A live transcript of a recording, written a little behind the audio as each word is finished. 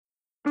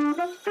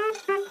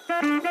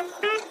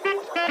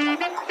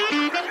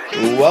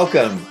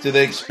Welcome to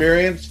the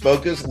Experience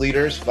Focused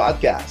Leaders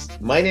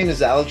podcast. My name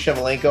is Alex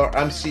Shemelenko.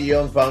 I'm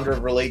CEO and founder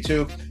of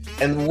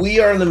Relate2, and we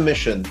are on a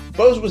mission,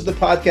 both with the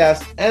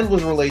podcast and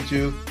with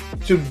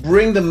Relate2, to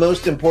bring the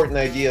most important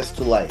ideas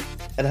to life.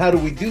 And how do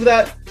we do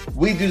that?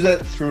 We do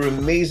that through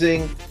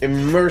amazing,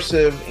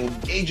 immersive,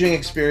 engaging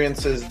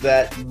experiences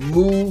that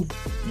move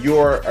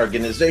your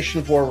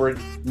organization forward,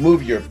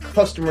 move your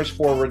customers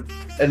forward,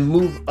 and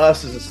move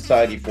us as a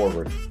society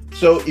forward.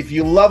 So if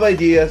you love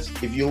ideas,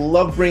 if you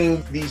love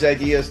bringing these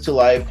ideas to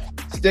life,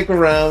 stick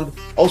around.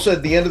 Also,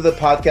 at the end of the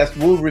podcast,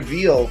 we'll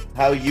reveal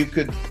how you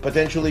could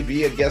potentially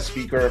be a guest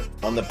speaker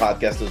on the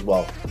podcast as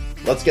well.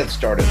 Let's get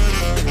started.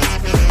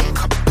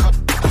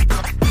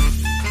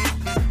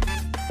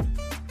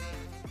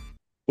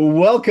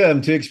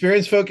 Welcome to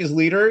Experience Focused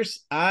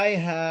Leaders. I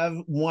have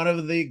one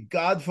of the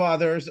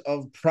godfathers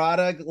of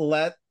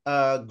product-led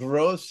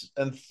growth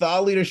and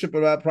thought leadership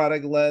about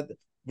product-led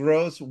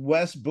growth,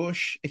 Wes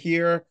Bush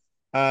here.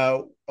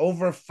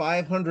 Over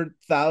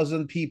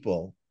 500,000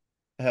 people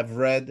have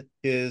read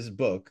his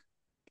book,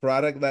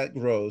 Product That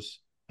Grows,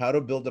 How to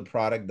Build a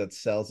Product That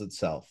Sells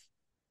Itself.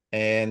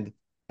 And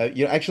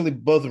you actually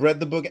both read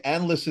the book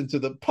and listened to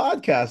the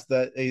podcast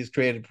that he's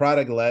created,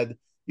 Product Led.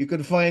 You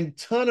can find a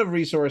ton of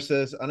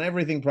resources on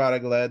everything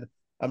Product Led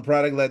on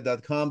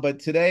productled.com. But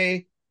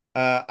today,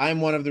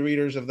 I'm one of the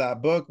readers of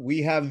that book.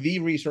 We have the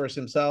resource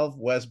himself,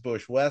 Wes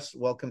Bush. Wes,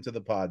 welcome to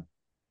the pod.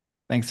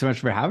 Thanks so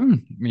much for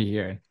having me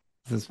here.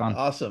 This is fun.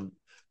 Awesome.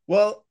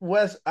 Well,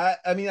 Wes,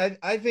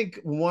 I think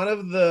one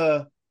of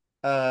the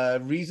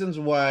reasons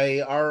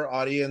why our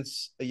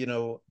audience,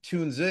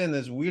 tunes in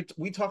is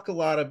we talk a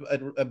lot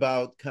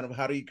about kind of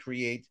how do you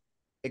create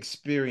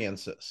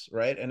experiences,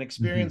 right? And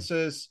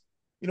experiences,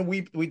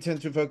 we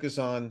tend to focus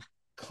on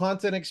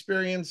content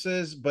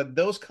experiences, but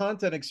those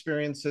content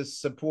experiences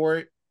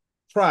support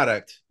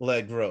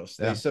product-led growth.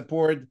 They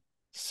support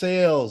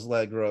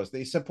sales-led growth.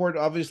 They support,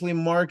 obviously,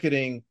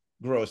 marketing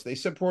growth. They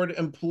support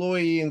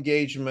employee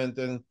engagement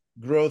and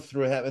growth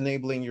through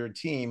enabling your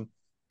team.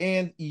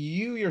 And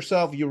you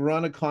yourself, you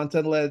run a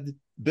content-led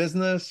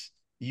business.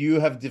 You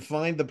have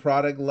defined the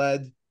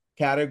product-led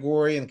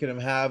category and kind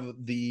of have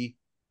the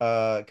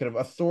kind of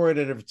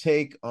authoritative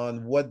take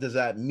on what does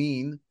that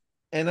mean.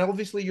 And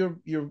obviously, you're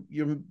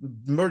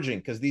merging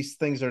because these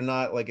things are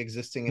not like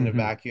existing in a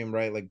vacuum,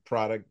 right? Like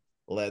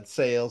product-led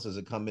sales is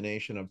a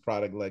combination of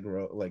product-led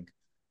growth, like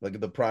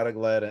the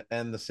product-led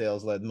and the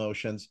sales-led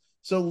motions.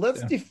 So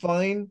let's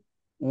define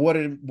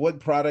what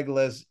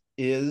product-led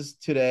is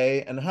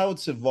today and how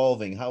it's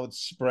evolving, how it's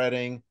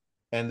spreading,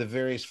 and the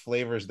various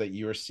flavors that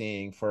you're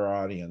seeing for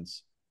our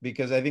audience.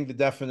 Because I think the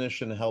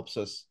definition helps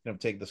us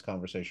take this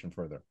conversation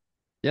further.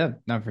 Yeah,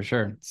 no, for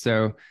sure.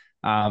 So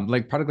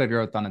like product-led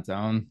growth on its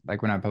own,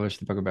 like when I published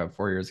the book about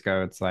 4 years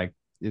ago,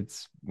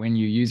 it's when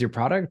you use your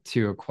product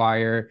to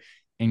acquire,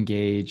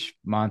 engage,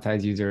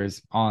 monetize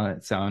users all on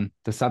its own.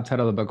 The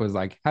subtitle of the book was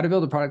like, how to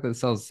build a product that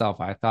sells itself.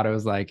 I thought it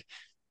was like,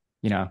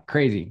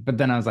 crazy. But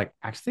then I was like,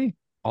 actually,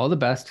 all the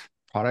best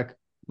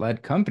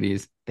product-led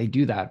companies, they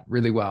do that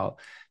really well.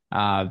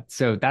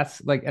 So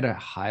that's like at a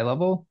high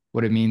level,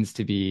 what it means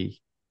to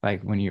be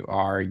like when you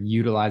are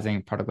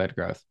utilizing product-led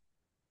growth.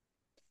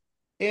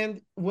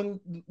 And when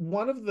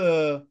one of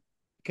the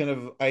kind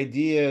of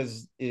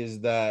ideas is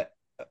that,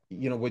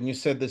 when you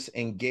said this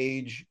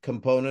engage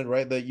component,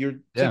 right, that you're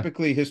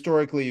typically,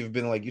 historically, you've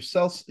been like,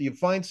 you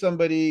find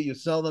somebody, you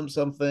sell them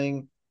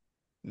something.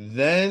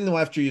 Then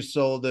after you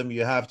sold them,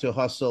 you have to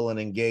hustle and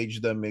engage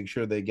them, make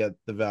sure they get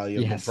the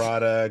value of the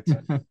product.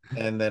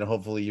 And then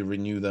hopefully you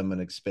renew them and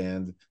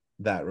expand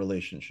that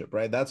relationship,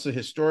 right? That's a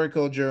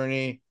historical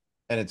journey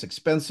and it's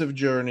expensive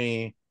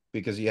journey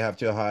because you have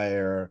to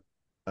hire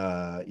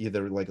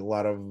either like a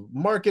lot of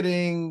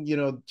marketing,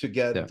 to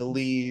get the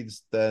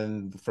leads.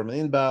 Then from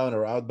inbound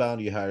or outbound,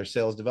 you hire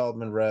sales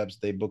development reps.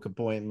 They book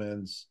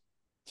appointments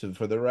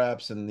for the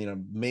reps.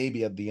 And,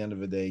 maybe at the end of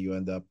the day, you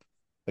end up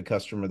a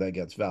customer that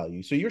gets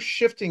value. So you're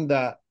shifting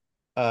that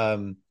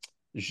that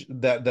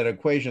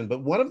equation.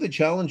 But one of the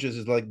challenges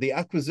is like the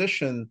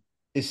acquisition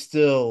is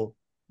still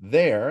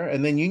there,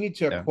 and then you need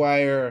to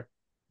acquire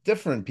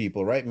different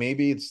people, right?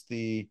 Maybe it's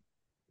the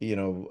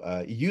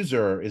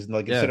user is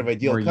like instead of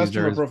ideal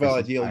customer profile,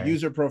 ideal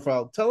user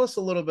profile. Tell us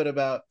a little bit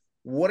about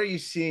what are you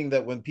seeing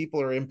that when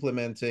people are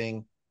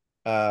implementing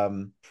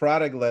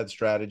product-led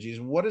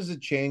strategies, what is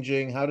it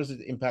changing? How does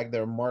it impact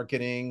their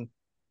marketing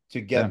to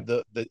get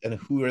the and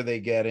who are they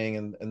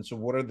getting? And so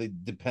what are the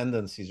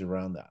dependencies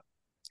around that?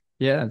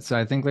 Yeah. So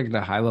I think like the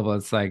high level,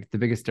 it's like the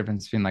biggest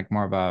difference between like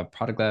more of a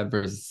product-led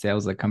versus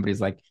sales, like companies,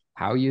 like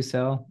how you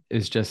sell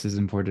is just as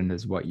important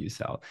as what you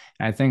sell.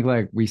 And I think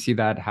like we see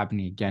that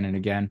happening again and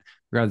again,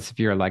 regardless if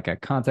you're like a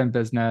content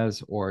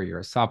business or you're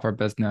a software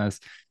business.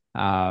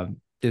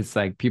 It's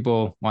like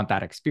people want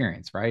that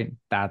experience, right?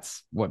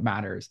 That's what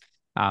matters.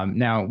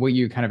 Now, what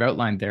you kind of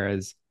outlined there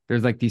is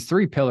there's like these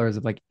three pillars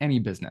of like any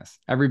business.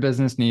 Every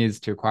business needs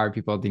to acquire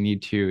people. They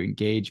need to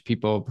engage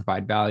people,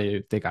 provide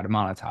value. They got to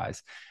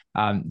monetize.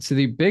 So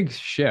the big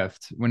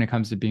shift when it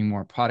comes to being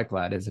more product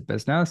led as a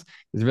business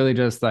is really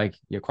just like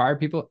you acquire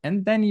people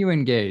and then you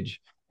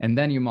engage and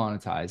then you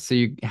monetize. So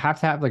you have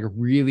to have like a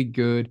really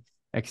good,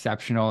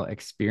 exceptional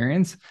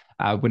experience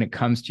when it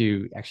comes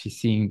to actually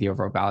seeing the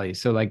overall value.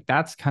 So like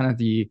that's kind of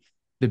the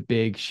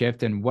big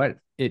shift, and what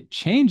it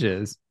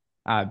changes.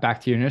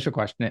 Back to your initial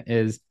question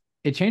is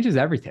it changes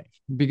everything,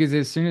 because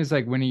as soon as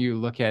like when you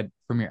look at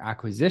from your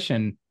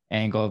acquisition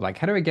angle of like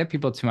how do I get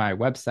people to my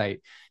website,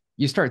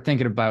 you start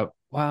thinking about,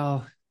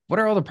 well, what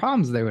are all the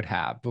problems they would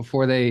have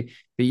before they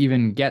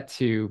even get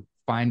to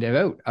find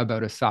out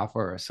about a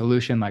software or a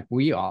solution like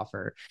we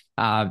offer.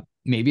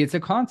 Maybe it's a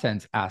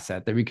content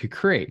asset that we could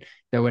create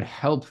that would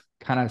help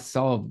kind of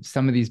solve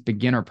some of these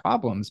beginner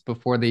problems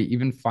before they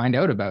even find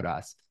out about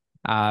us.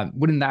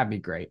 Wouldn't that be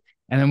great?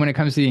 And then when it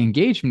comes to the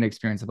engagement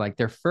experience of like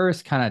their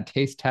first kind of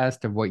taste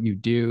test of what you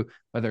do,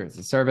 whether it's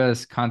a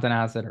service, content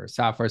asset, or a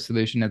software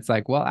solution, it's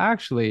like, well,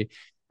 actually,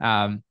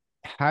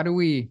 how do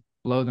we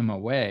blow them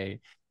away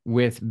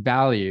with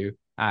value,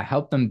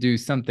 help them do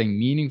something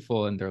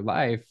meaningful in their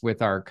life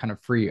with our kind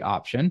of free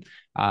option.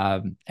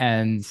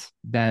 And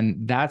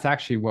then that's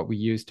actually what we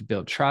use to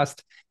build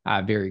trust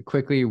very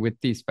quickly with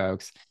these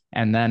folks.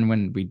 And then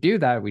when we do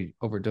that, we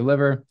over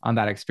deliver on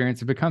that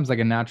experience. It becomes like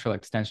a natural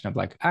extension of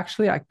like,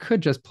 actually, I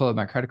could just pull up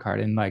my credit card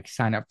and like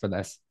sign up for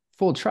this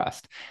full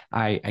trust.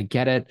 I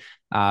get it.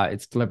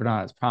 It's delivered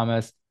on its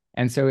promise.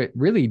 And so it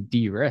really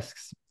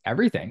de-risks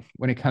everything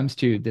when it comes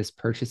to this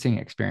purchasing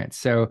experience.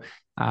 So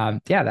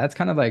yeah, that's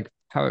kind of like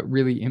how it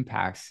really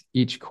impacts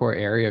each core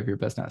area of your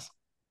business.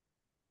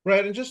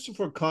 Right. And just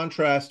for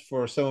contrast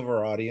for some of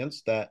our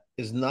audience that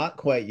is not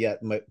quite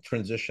yet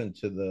transitioned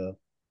to the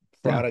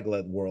Yeah. product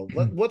led world,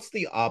 what's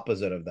the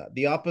opposite of that?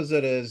 The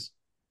opposite is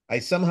I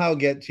somehow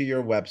get to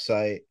your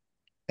website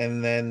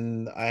and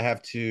then I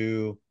have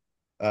to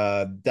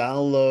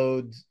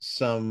download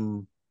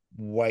some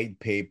white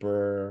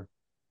paper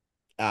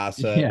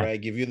asset, Yeah.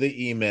 right? Give you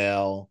the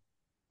email.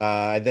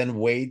 I then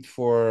wait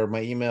for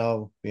my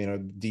email,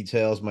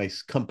 details, my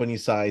company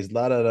size,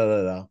 la da da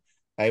da da.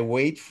 I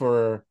wait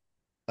for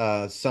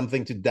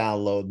something to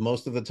download.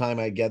 Most of the time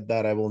I get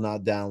that I will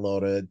not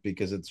download it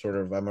because it's sort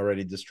of I'm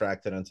already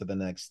distracted onto the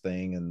next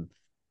thing, and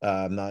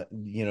I'm not,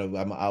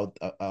 I'm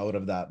out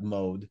of that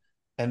mode.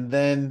 And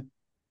then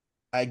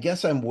I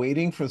guess I'm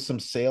waiting for some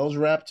sales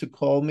rep to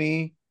call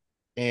me,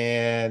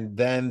 and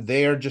then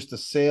they're just a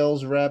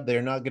sales rep.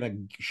 They're not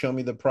going to show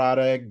me the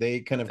product.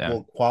 They kind of Yeah.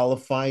 quote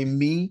qualify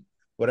me,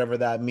 whatever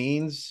that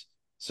means.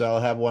 So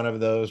I'll have one of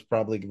those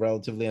probably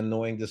relatively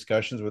annoying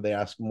discussions where they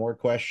ask more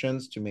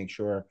questions to make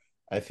sure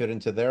I fit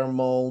into their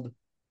mold.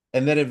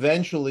 And then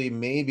eventually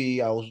maybe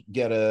I'll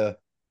get a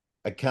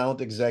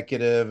account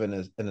executive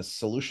and a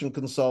solution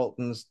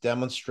consultant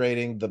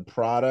demonstrating the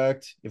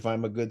product if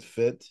I'm a good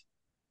fit,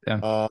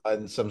 Yeah.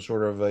 and some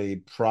sort of a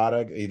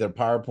product, either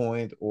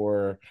PowerPoint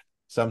or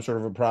some sort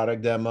of a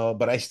product demo.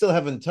 But I still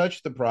haven't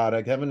touched the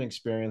product, haven't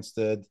experienced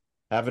it,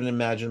 haven't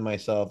imagined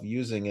myself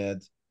using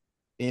it.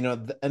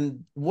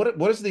 And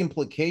what is the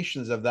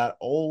implications of that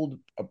old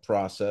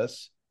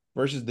process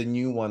versus the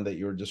new one that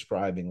you're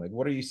describing? Like,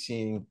 what are you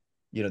seeing?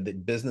 The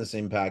business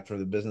impact for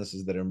the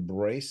businesses that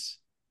embrace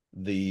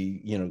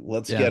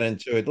let's Yeah. get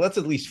into it. Let's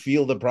at least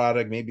feel the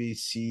product, maybe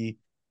see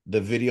the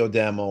video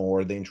demo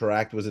or the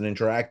interact was an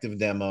interactive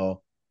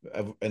demo,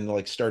 and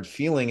like start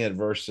feeling it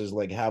versus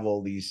like have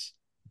all these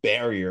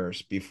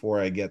barriers before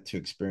I get to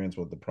experience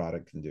what the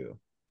product can do.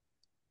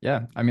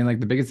 Yeah. I mean, like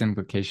the biggest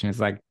implication is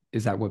like,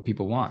 is that what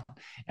people want?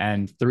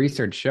 And the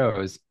research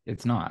shows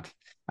it's not.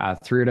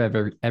 Three out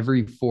of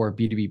every four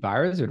B2B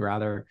buyers would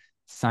rather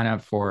sign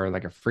up for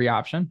like a free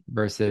option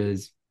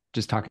versus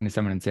just talking to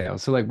someone in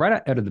sales. So like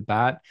right out of the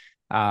bat,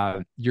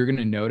 you're going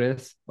to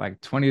notice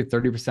like 20 to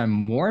 30%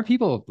 more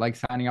people like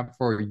signing up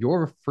for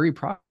your free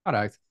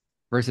product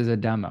versus a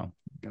demo.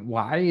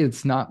 Why?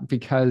 It's not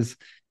because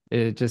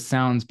it just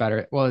sounds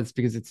better. Well, it's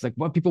because it's like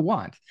what people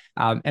want.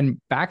 And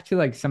back to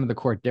like some of the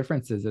core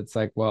differences, it's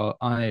like, well,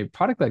 on a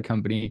product led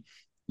company,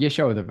 you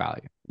show the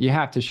value. You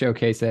have to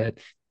showcase it.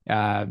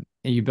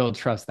 And you build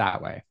trust that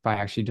way by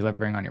actually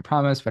delivering on your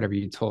promise, whatever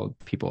you told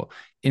people.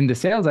 In the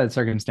sales led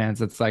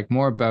circumstance, it's like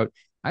more about,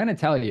 I'm going to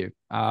tell you,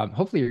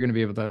 hopefully you're going to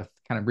be able to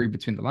kind of read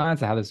between the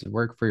lines of how this would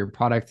work for your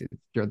product.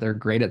 They're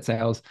great at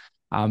sales.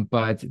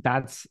 But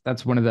that's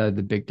one of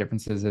the big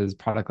differences is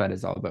product led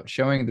is all about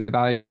showing the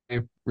value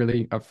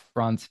really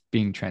upfront,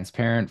 being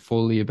transparent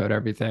fully about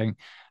everything.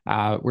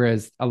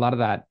 Whereas a lot of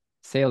that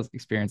sales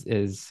experience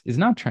is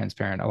not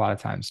transparent a lot of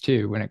times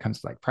too when it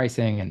comes to like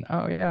pricing and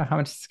oh yeah, how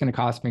much is going to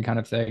cost me kind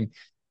of thing.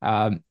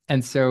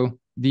 And so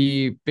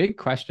the big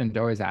question to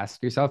always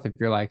ask yourself if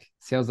you're like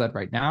sales led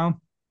right now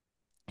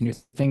and you're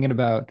thinking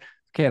about,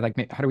 okay,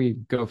 like how do we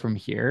go from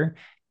here?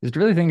 Is to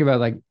really think about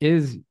like,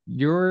 is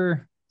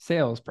your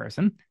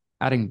salesperson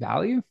adding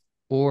value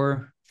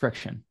or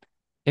friction?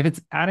 If it's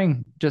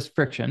adding just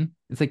friction,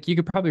 it's like you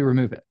could probably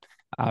remove it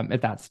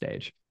at that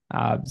stage.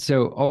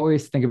 So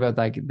always think about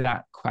like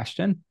that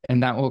question,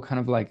 and that will kind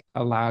of like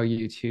allow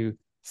you to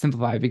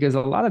simplify because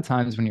a lot of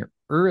times when you're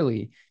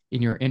early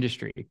in your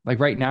industry. Like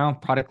right now,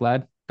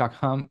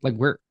 productled.com, like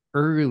we're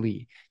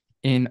early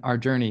in our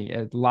journey.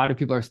 A lot of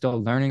people are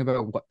still learning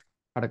about what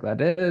product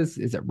led is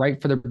it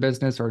right for their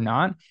business or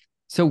not?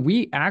 So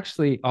we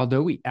actually,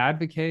 although we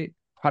advocate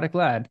product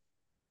led,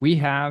 we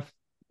have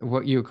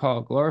what you call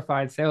a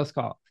glorified sales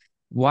call.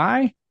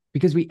 Why?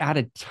 Because we add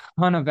a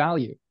ton of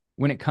value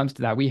when it comes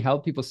to that. We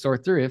help people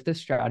sort through if this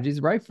strategy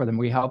is right for them.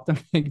 We help them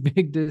make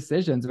big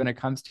decisions when it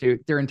comes to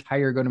their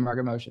entire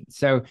go-to-market motion.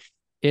 So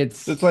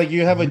So it's it's like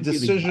you have a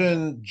really valuable.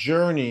 decision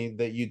journey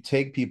that you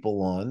take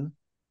people on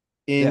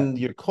Yeah, in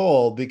your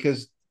call,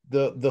 because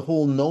the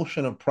whole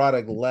notion of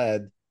product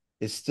led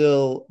is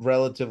still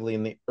relatively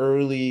in the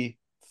early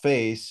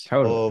phase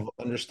totally. of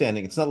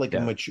understanding. It's not like a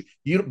Yeah. mature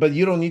you, but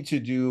you don't need to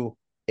do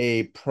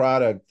a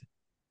product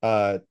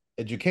uh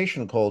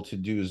education call to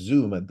do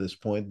Zoom at this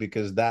point,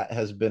 because that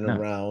has been No.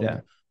 around. Yeah.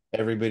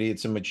 Everybody,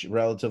 it's a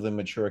relatively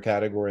mature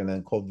category, and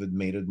then COVID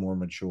made it more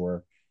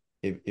mature.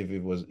 If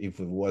it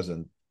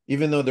wasn't,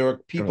 even though there were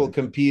people Totally.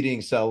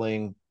 competing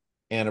selling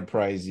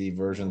enterprisey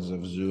versions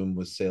of Zoom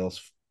with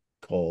sales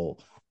call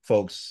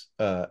folks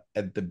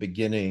at the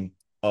beginning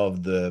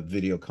of the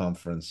video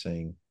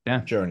conferencing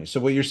Yeah. journey. So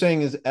what you're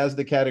saying is, as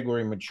the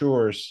category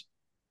matures,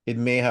 it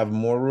may have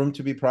more room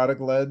to be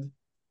product led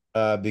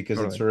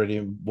because it's Totally.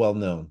 already well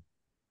known.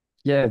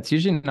 Yeah, it's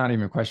usually not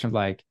even a question of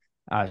like,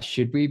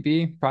 should we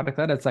be product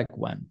led? It's like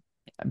when,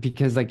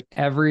 because like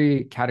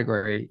every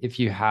category, if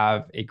you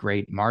have a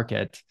great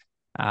market,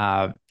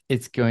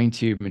 it's going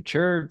to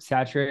mature,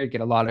 saturate,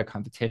 get a lot of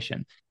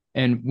competition.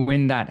 And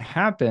when that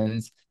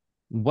happens,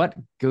 what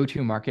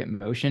go-to market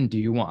motion do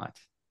you want?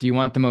 Do you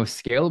want the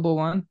most scalable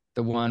one,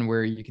 the one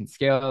where you can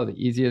scale the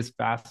easiest,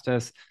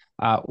 fastest,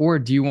 or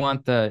do you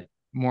want the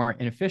more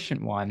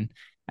inefficient one,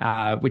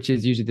 which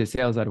is usually the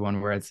sales led one,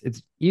 where it's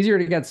easier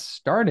to get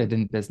started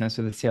in business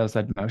with a sales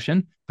led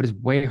motion, but it's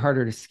way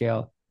harder to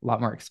scale, a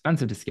lot more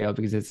expensive to scale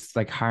because it's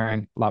like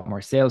hiring a lot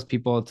more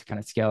salespeople to kind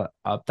of scale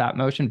up that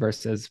motion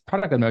versus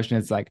product led motion.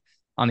 It's like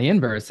on the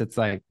inverse, it's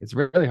like it's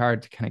really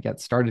hard to kind of get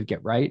started,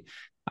 get right.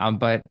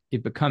 But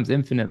it becomes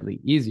infinitely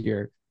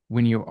easier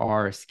when you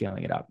are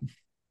scaling it up.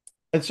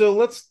 And so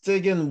let's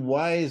dig in.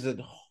 Why is it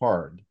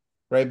hard?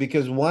 Right?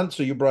 Because one,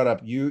 so you brought up,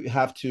 you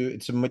have to,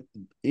 it's a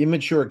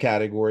immature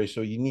category.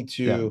 So you need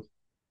Yeah, to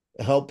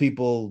help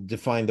people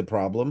define the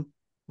problem,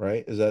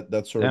 right? Is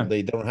that sort of, yeah,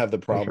 they don't have the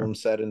for sure. problem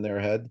set in their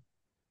head.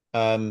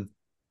 Um,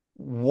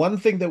 One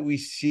thing that we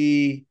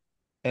see,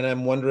 and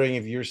I'm wondering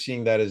if you're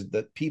seeing that, is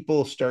that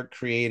people start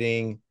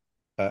creating,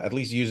 at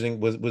least using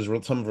was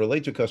some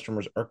relate to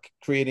customers are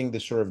creating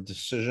this sort of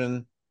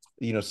decision,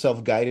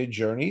 self-guided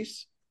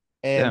journeys,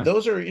 and Yeah,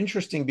 those are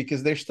interesting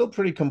because they're still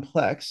pretty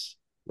complex,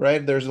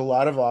 right? There's a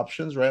lot of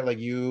options, right? Like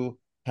you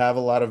have a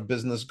lot of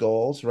business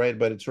goals, right?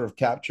 But it sort of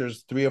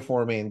captures three or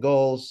four main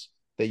goals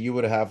that you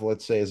would have,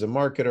 let's say, as a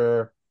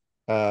marketer,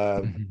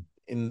 uh, mhm.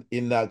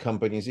 in that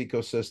company's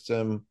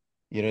ecosystem.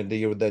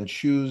 You would then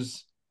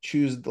choose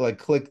like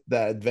click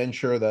that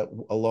adventure that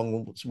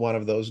along one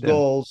of those Yeah,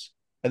 goals,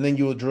 and then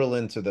you will drill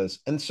into this.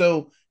 And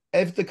so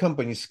if the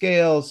company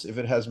scales, if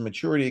it has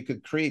maturity, it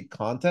could create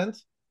content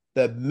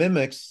that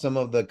mimics some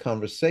of the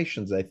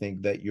conversations, I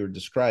think, that you're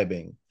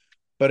describing.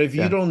 But if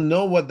you yeah, don't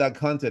know what that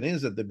content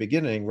is at the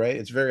beginning, right,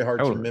 it's very hard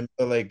to totally. mimic.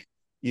 Like,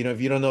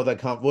 if you don't know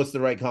what's the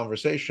right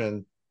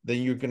conversation,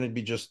 then you're going to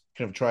be just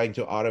kind of trying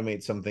to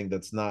automate something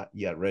that's not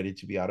yet ready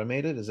to be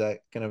automated. Is that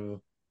kind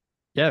of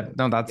Yeah,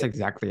 no, that's yeah.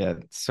 exactly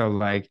it. So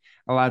like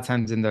a lot of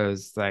times in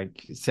those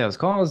like sales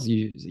calls,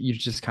 you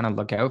just kind of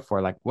look out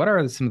for like what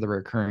are some of the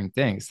recurring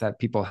things that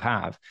people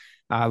have.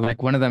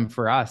 Like one of them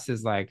for us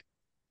is like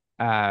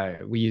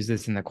we use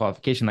this in the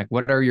qualification, like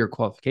what are your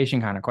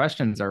qualification kind of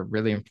questions are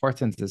really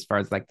important as far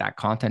as like that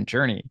content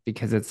journey,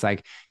 because it's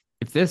like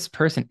if this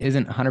person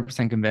isn't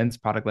 100%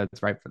 convinced product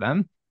let's right for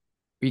them,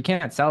 we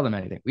can't sell them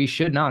anything. We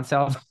should not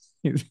sell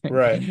them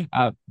Right.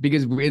 anything,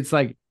 because it's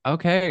like,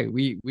 okay,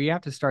 we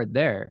have to start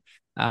there,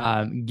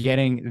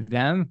 getting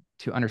them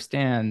to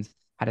understand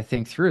how to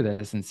think through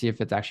this and see if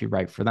it's actually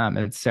right for them.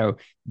 And so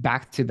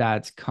back to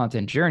that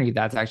content journey,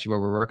 that's actually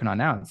what we're working on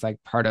now. It's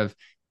like part of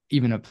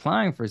even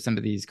applying for some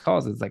of these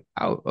calls. It's like,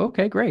 oh,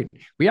 okay, great.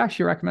 We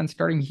actually recommend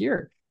starting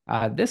here.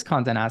 This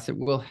content asset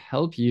will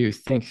help you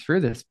think through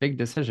this big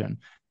decision,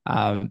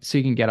 so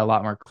you can get a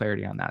lot more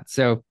clarity on that.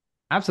 So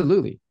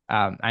absolutely.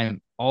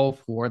 I'm all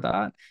for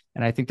that.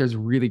 And I think there's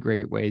really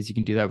great ways you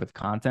can do that with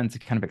content to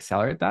kind of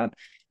accelerate that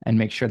and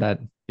make sure that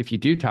if you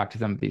do talk to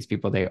some of these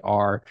people, they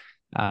are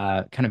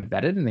kind of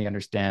vetted and they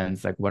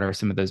understand like what are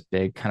some of those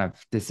big kind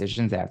of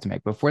decisions they have to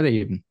make before they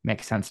even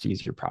make sense to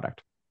use your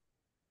product.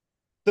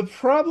 The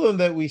problem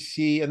that we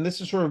see, and this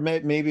is sort of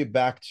maybe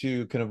back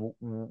to kind of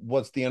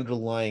what's the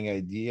underlying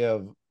idea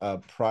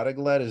of product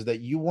led, is that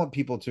you want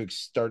people to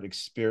start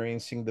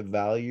experiencing the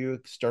value,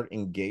 start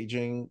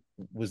engaging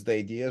with the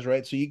ideas,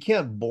 right? So you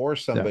can't bore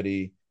Yeah.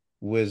 somebody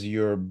with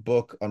your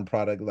book on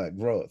product led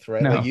growth,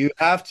 right? Like No. you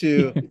have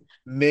to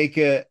make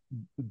it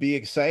be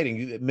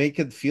exciting, make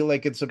it feel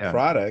like it's a Yeah.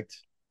 product,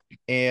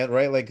 and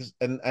right, like,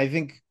 and I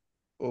think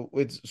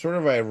it's sort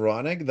of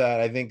ironic that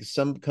I think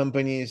some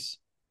companies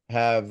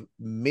have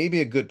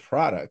maybe a good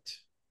product,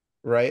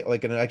 right?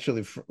 Like an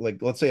actually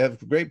like let's say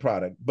have a great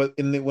product, but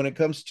when it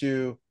comes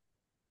to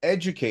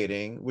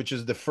educating, which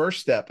is the first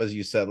step, as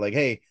you said, like,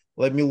 hey,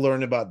 let me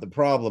learn about the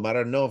problem. I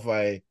don't know if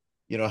I,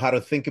 how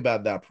to think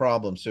about that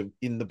problem. So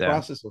in the Yeah.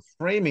 process of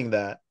framing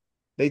that,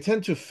 they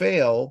tend to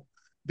fail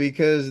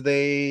because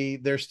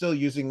they're still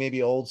using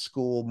maybe old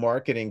school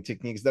marketing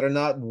techniques that are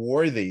not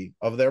worthy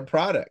of their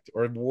product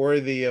or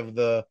worthy of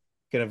the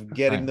kind of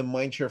getting Definitely. the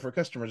mind share for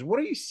customers. What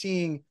are you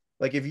seeing?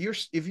 Like if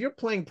you're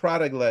playing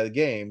product led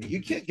game,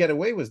 you can't get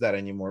away with that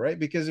anymore, right?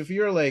 Because if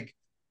you're like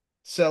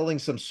selling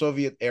some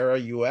Soviet era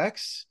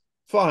UX,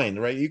 fine,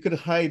 right? You could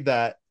hide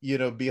that,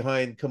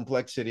 behind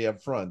complexity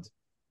up front.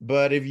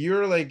 But if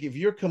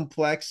you're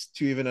complex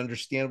to even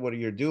understand what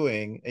you're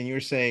doing and you're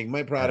saying my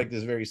Yeah. product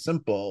is very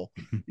simple,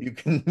 you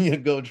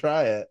can go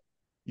try it.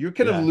 You're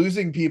kind of Yeah.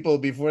 losing people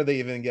before they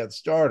even get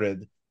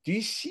started. Do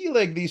you see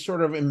like these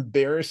sort of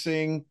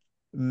embarrassing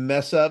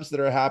mess ups that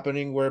are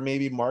happening where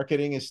maybe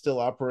marketing is still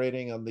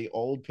operating on the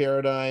old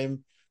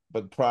paradigm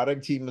but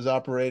product team is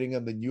operating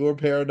on the newer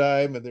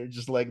paradigm and they're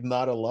just like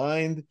not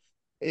aligned,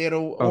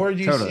 Oh, or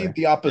do you see totally.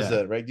 the Yeah.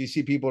 opposite, right? Do you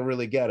see people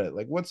really get it?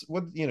 Like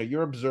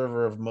you're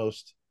observer of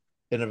most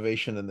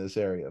innovation in this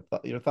area.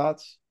 Your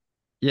thoughts?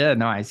 Yeah,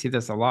 no, I see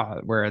this a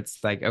lot where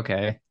it's like,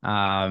 okay,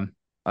 I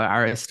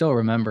still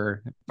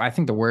remember, I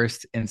think the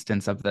worst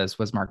instance of this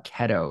was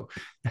Marketo.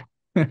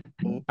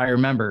 I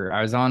remember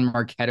I was on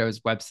Marketo's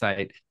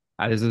website.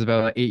 This was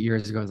about 8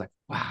 years ago. I was like,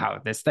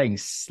 wow, this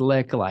thing's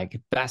slick, like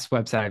best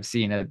website I've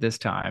seen at this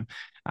time.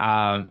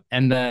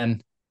 And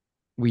then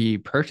we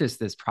purchased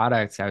this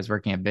product. I was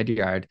working at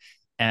Vidyard,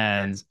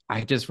 and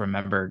I just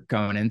remember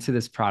going into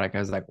this product. I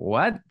was like,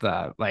 what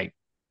the like,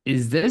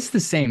 is this the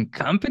same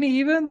company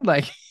even?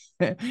 Like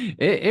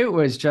it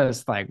was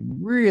just like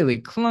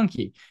really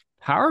clunky,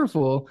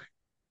 powerful,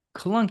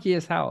 clunky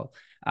as hell.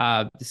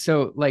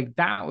 So like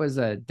that was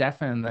a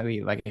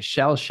definitely like a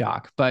shell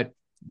shock, but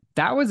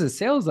that was a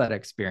sales led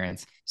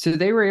experience. So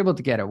they were able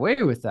to get away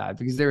with that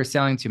because they were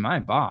selling to my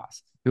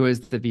boss, who was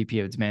the VP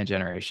of demand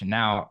generation.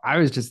 Now I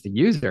was just the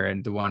user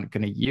and the one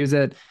going to use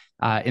it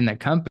in the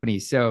company.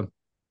 So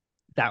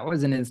that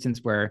was an instance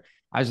where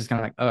I was just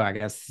kind of like, oh, I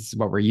guess this is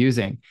what we're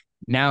using.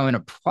 Now in a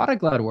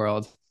product led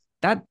world,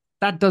 that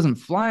that doesn't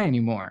fly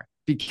anymore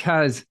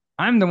because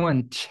I'm the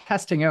one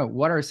testing out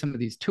what are some of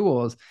these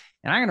tools,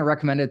 and I'm going to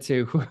recommend it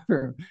to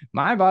whoever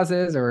my boss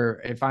is,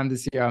 or if I'm the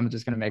CEO, I'm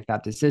just going to make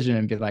that decision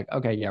and be like,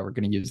 okay, yeah, we're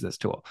going to use this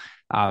tool.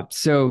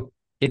 So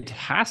it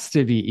has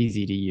to be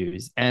easy to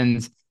use.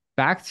 And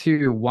back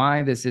to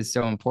why this is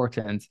so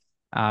important,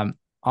 I'll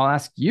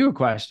ask you a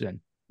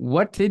question.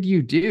 What did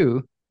you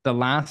do the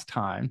last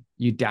time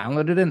you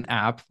downloaded an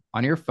app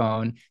on your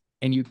phone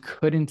and you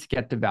couldn't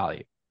get the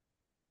value?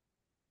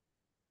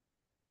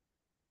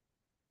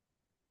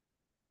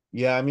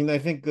 Yeah, I mean, I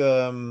think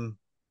we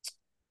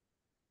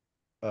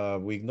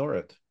ignore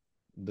it.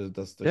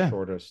 That's the Yeah.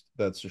 shortest.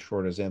 That's the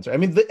shortest answer. I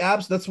mean, the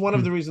apps. That's one of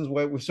Hmm. the reasons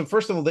why. So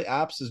first of all, the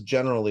apps is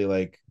generally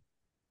like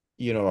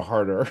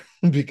harder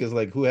because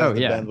like who has Oh,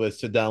 the yeah. bandwidth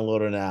to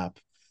download an app?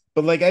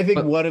 But like I think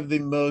But one of the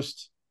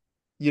most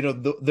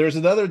there's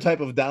another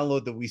type of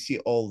download that we see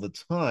all the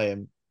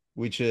time,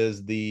 which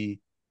is the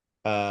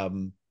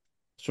um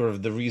sort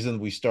of the reason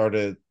we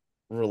started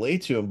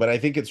relate to him. But I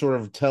think it sort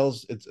of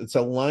tells it's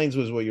aligns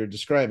with what you're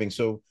describing.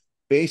 So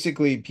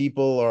basically,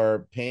 people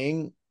are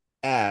paying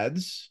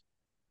ads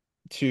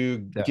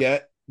to yeah,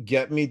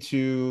 get me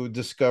to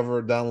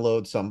discover,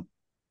 download some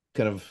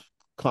kind of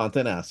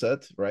content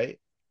asset, right?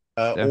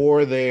 yeah,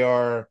 Or they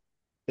are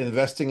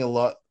investing a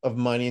lot of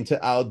money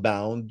into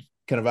outbound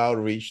kind of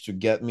outreach to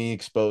get me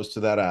exposed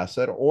to that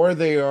asset, or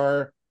they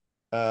are,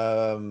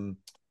 um,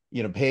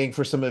 paying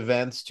for some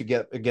events to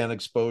get again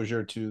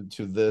exposure to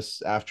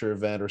this after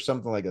event or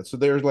something like that. So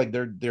they're like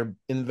they're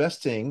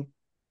investing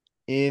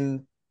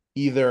in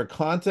either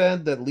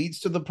content that leads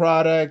to the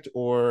product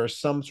or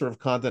some sort of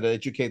content that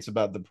educates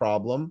about the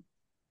problem.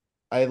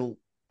 I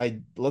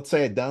I let's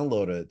say I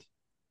download it,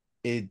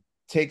 it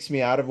takes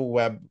me out of a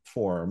web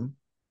form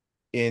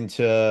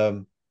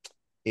into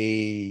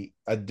a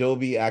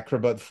Adobe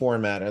Acrobat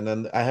format, and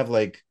then I have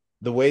like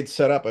the way it's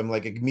set up, I'm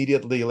like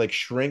immediately like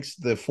shrinks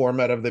the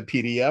format of the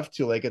PDF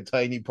to like a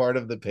tiny part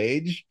of the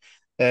page,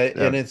 yeah,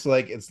 and it's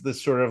like it's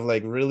this sort of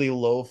like really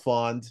low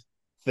font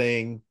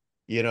thing.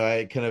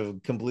 It kind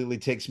of completely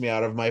takes me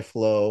out of my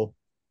flow.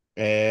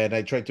 And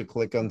I tried to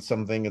click on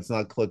something, it's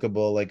not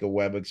clickable like a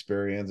web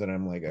experience, and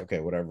I'm like, okay,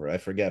 whatever, I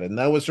forget it. And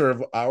that was sort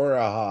of our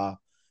aha.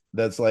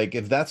 That's like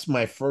if that's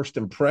my first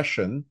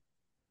impression,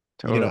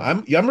 totally.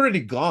 I'm already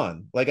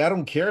gone. Like I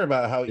don't care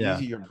about how Yeah,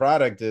 easy your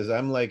product is.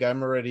 I'm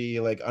already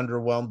like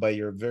underwhelmed by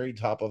your very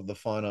top of the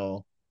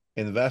funnel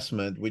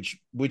investment,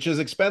 which is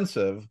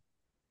expensive.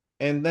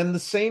 And then the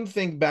same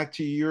thing back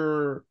to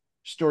your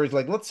stories.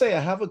 Like, let's say I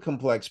have a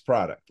complex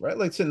product, right?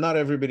 Like, say not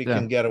everybody yeah,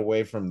 can get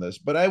away from this,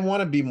 but I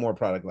want to be more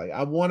product like.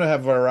 I want to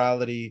have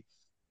virality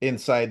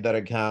inside that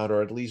account,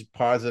 or at least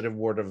positive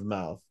word of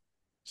mouth.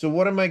 So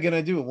what am I going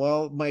to do?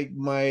 Well,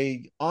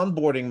 my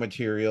onboarding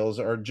materials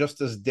are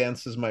just as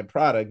dense as my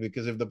product,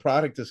 because if the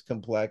product is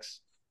complex,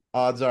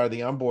 odds are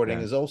the onboarding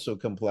Yeah. is also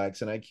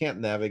complex, and I can't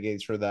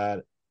navigate through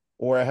that.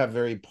 Or I have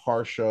very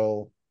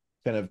partial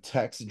kind of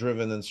text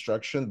driven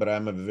instruction, but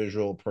I'm a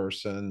visual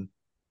person,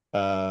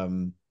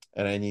 um,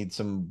 and I need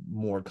some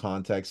more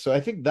context. So I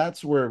think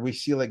that's where we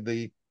see like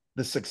the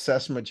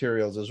success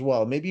materials as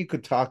well. Maybe you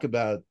could talk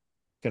about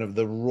kind of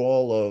the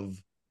role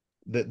of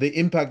the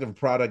impact of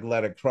product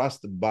led across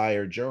the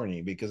buyer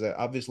journey, because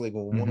obviously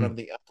one Hmm. of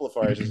the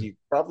amplifiers is you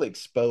probably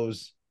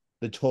expose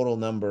the total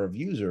number of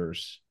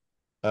users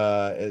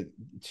uh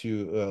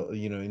to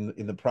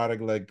in the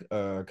product led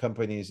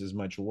companies is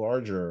much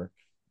larger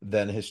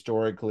than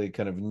historically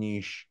kind of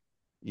niche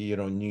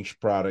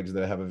products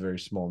that have a very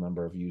small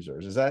number of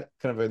users. Is that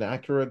kind of an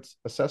accurate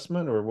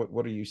assessment, or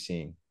what are you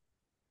seeing?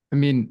 I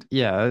mean,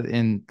 yeah,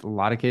 in a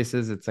lot of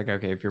cases, it's like,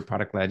 okay, if you're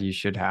product led, you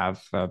should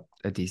have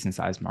a decent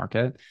sized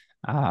market.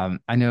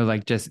 I know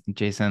like just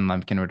Jason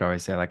Lumpkin would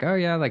always say, like, oh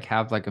yeah, like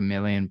have like 1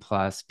 million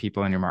plus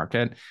people in your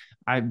market.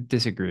 I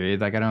disagree.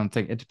 Like, I don't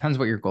think it depends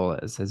what your goal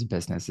is as a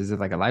business. Is it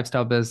like a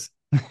lifestyle biz?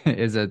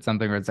 Is it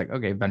something where it's like,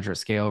 okay, venture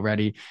scale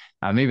ready?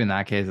 Maybe in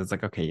that case, it's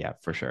like, okay, yeah,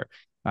 for sure.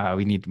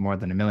 We need more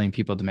than 1 million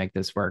people to make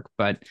this work.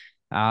 But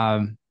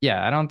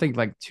yeah, I don't think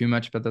like too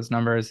much about those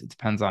numbers. It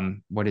depends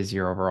on what is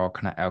your overall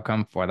kind of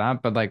outcome for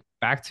that. But like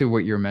back to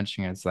what you're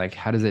mentioning, it's like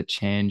how does it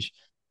change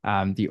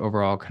the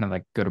overall kind of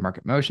like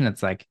go-to-market motion?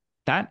 It's like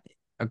that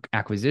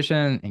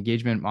acquisition,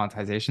 engagement,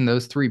 monetization,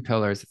 those three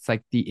pillars. It's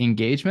like the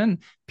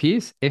engagement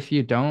piece. If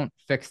you don't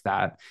fix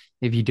that,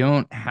 if you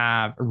don't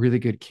have a really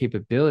good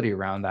capability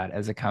around that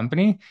as a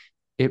company,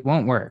 it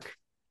won't work.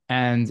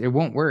 And it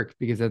won't work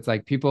because it's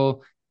like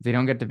people, they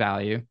don't get the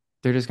value,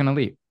 they're just going to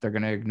leave. They're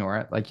going to ignore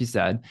it, like you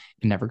said,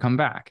 and never come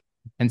back.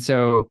 And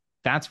so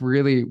that's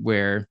really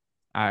where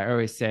I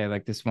always say,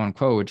 like this one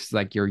quote, which is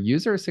like, your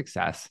user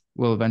success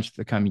will eventually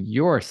become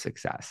your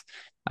success,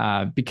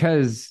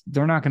 because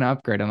they're not going to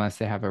upgrade unless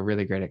they have a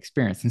really great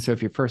experience. And so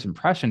if your first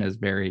impression is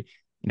very,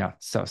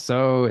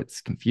 so,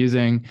 it's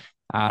confusing,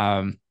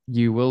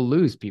 you will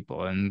lose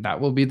people, and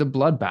that will be the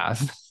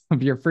bloodbath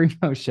of your free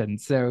motion.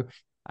 So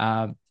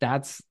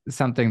that's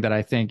something that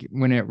I think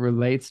when it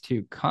relates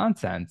to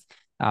content,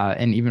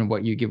 and even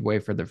what you give away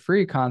for the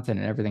free content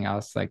and everything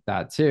else like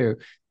that too.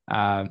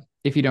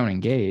 If you don't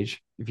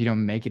engage, if you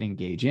don't make it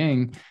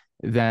engaging,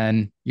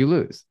 then you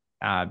lose.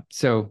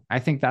 So I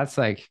think that's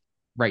like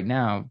right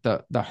now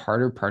the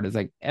harder part is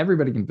like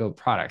everybody can build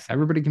products,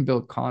 everybody can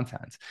build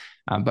content,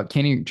 but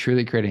can you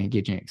truly create an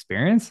engaging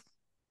experience?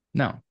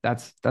 No,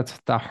 that's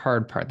the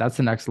hard part. That's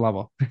the next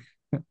level.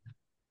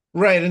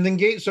 Right. And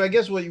engage. So I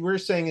guess what you were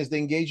saying is the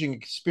engaging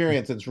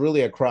experience, it's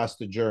really across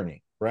the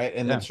journey, right?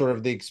 And then Yeah, sort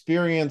of the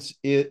experience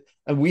it,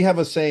 and we have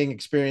a saying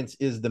experience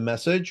is the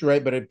message,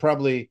 right? But it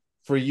probably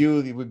for you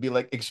it would be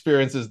like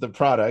experience is the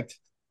product,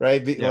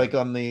 right? yeah, Like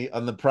on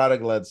the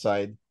product led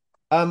side.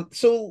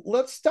 So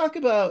let's talk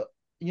about,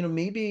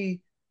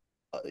 maybe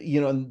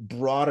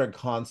broader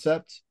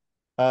concept,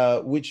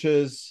 which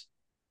is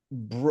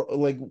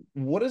like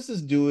what is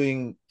this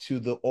doing to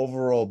the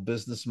overall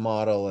business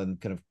model and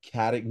kind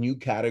of new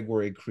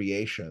category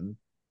creation,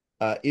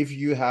 if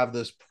you have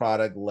this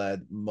product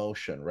led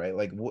motion, right?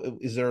 Like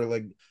is there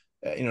like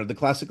the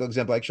classical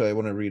example, actually I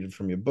want to read it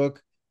from your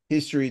book.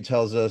 History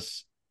tells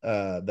us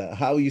that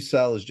how you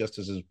sell is just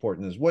as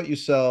important as what you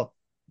sell.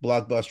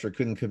 Blockbuster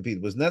couldn't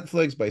compete with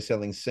Netflix by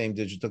selling same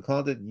digital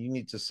content. You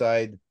need to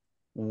decide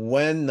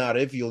when, not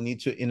if, you'll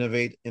need to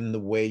innovate in the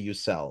way you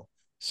sell.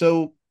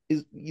 So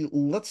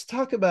let's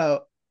talk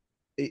about,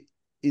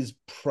 is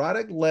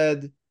product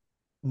led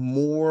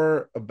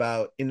more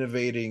about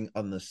innovating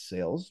on the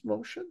sales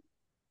motion?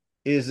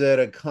 Is it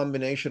a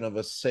combination of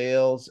a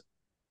sales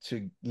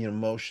to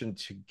motion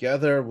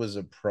together with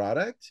a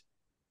product,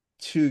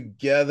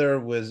 together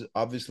with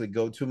obviously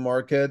go to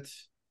market,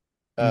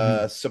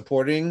 hmm,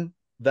 supporting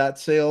that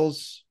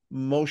sales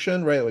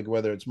motion, right? Like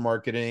whether it's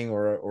marketing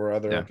or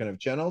other yeah, kind of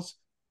channels.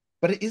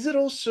 But is it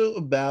also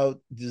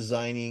about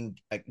designing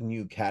a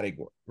new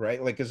category,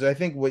 right? Like, because I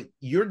think what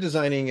you're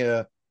designing,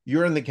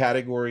 you're in the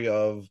category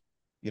of,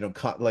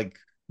 like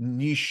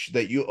niche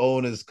that you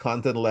own as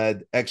content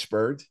led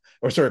expert,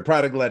 or sorry,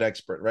 product led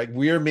expert, right?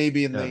 We're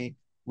maybe yeah,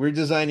 we're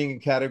designing a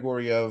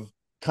category of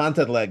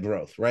content led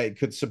growth, right? It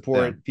could yeah,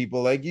 support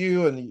people like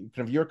you and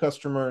kind of your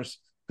customers,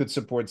 could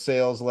support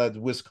sales led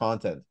with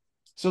content.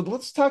 So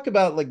let's talk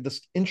about like this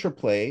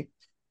interplay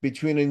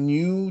between a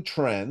new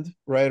trend,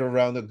 right,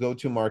 around the go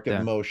to market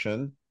yeah.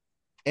 motion,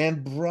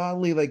 and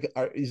broadly, like,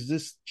 is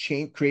this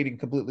change creating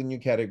completely new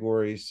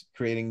categories,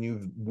 creating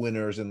new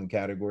winners in the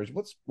categories?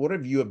 What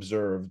have you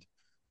observed,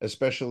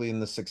 especially in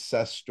the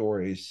success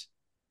stories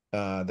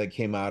that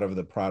came out of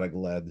the product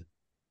led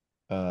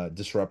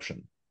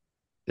disruption?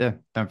 Yeah,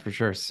 no, for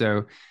sure.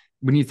 So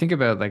when you think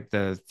about like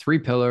the three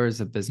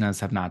pillars of business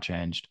have not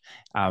changed,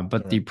 but All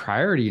the right.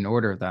 priority and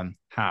order of them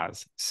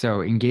has.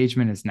 So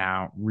engagement is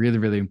now really,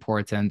 really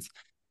important.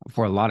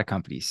 for a lot of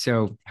companies.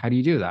 So how do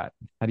you do that?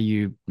 How do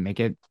you make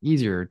it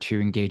easier to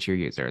engage your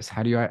users?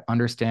 How do you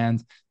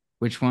understand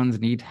which ones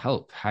need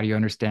help? How do you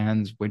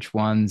understand which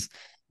ones,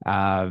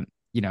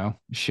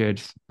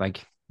 should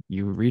like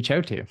you reach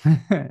out to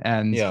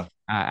and Yeah.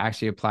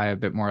 actually apply a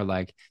bit more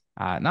like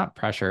not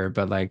pressure,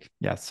 but like,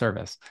 yeah,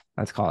 service.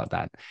 Let's call it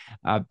that.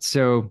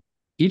 So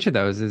each of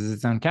those is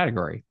its own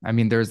category. I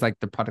mean, there's like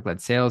the product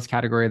led sales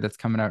category that's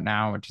coming out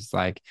now, which is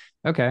like,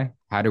 okay,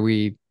 how do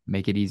we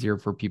make it easier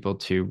for people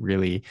to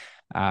really,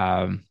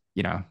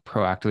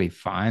 proactively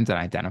find and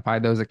identify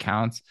those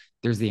accounts?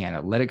 There's the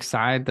analytics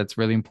side that's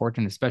really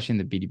important, especially in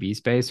the B2B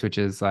space, which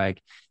is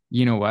like,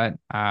 you know what?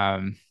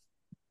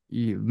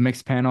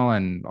 Mixed panel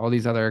and all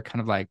these other kind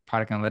of like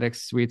product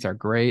analytics suites are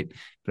great,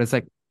 but it's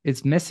like,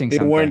 it's missing something.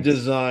 They weren't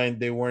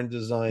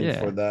designed for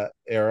Yeah. that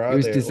It era.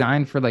 was They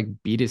designed for like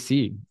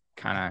B2C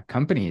kind of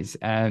companies.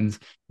 And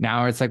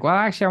now it's like, well,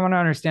 actually, I want to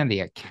understand the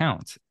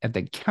account at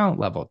the account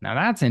level. Now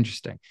that's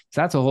interesting.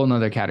 So that's a whole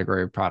nother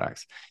category of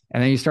products.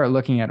 And then you start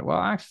looking at, well,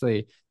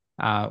 actually,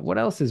 what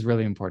else is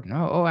really important?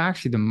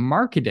 Actually, the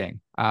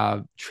marketing,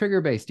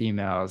 trigger-based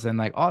emails, and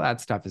like all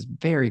that stuff is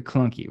very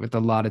clunky with a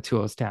lot of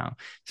tools down.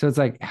 So it's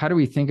like, how do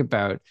we think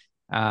about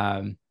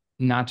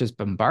not just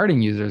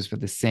bombarding users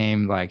with the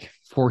same like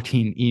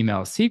 14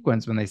 email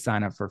sequence when they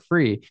sign up for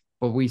free,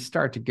 but we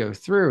start to go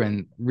through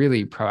and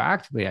really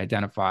proactively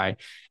identify,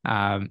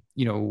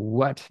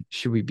 what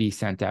should we be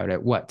sent out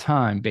at what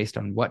time based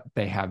on what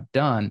they have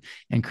done,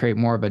 and create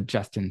more of a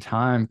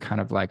just-in-time kind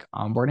of like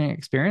onboarding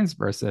experience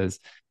versus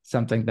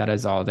something that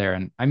is all there.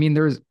 And I mean,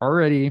 there's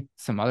already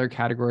some other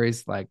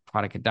categories like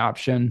product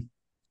adoption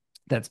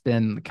that's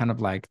been kind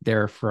of like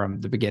there from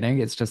the beginning.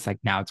 It's just like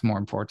now it's more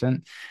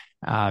important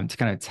to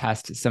kind of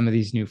test some of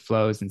these new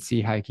flows and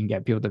see how you can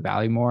get people to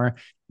value more.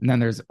 And then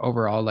there's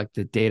overall like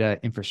the data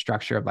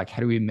infrastructure of like,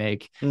 how do we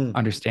make mm,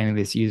 understanding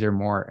this user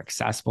more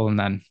accessible? And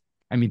then,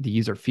 I mean, the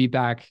user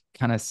feedback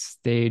kind of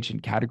stage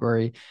and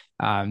category,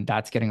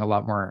 that's getting a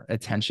lot more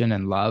attention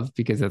and love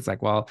because it's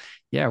like, well,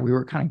 yeah, we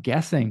were kind of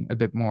guessing a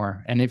bit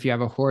more. And if you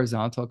have a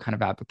horizontal kind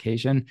of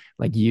application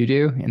like you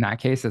do, in that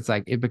case, it's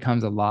like it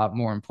becomes a lot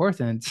more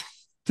important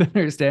to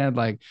understand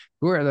like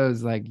who are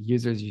those like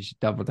users you should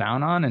double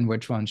down on and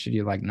which ones should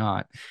you like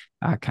not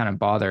kind of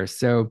bother.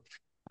 So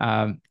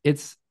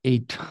it's a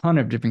ton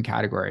of different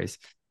categories,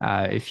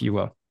 if you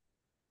will.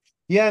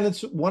 yeah, and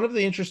it's one of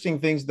the interesting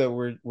things that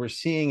we're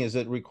seeing is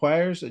it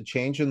requires a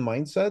change in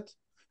mindset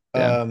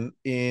Yeah,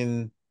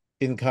 in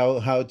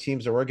how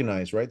teams are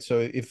organized, right?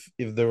 So if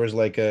there was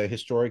like a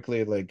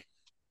historically like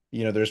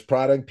there's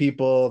product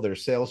people,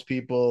 there's sales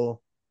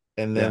people,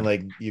 and then yeah,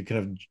 like you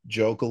kind of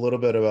joke a little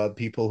bit about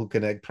people who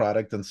connect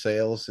product and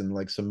sales in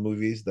like some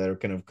movies that are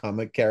kind of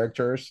comic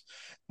characters.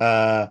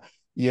 Uh,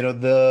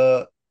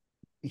 the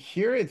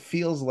here it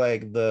feels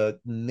like the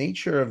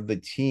nature of the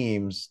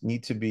teams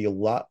need to be a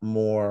lot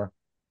more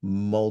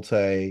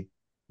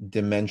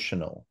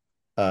multi-dimensional,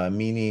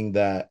 meaning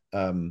that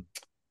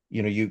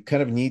you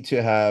kind of need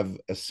to have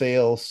a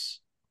sales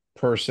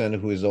person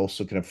who is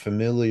also kind of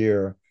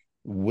familiar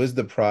with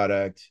the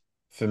product,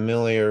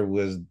 familiar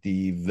with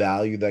the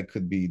value that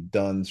could be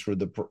done through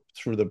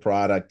the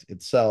product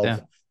itself, yeah,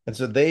 and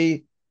so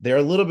they're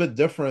a little bit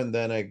different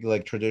than a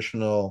like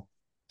traditional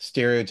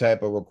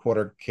stereotype of a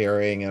quota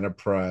carrying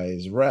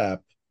enterprise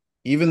rep,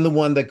 even the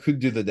one that could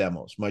do the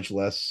demos, much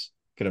less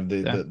kind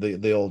of yeah,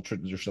 the old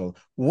traditional.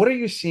 What are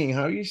you seeing?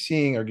 How are you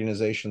seeing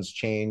organizations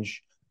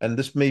change? And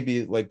this may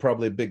be like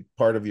probably a big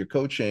part of your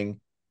coaching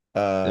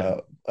yeah,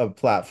 a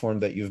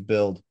platform that you've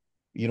built.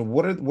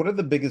 What are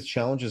the biggest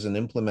challenges in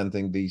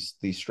implementing these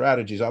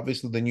strategies?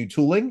 Obviously, the new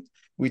tooling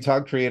we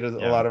talked created a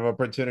yeah, lot of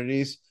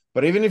opportunities,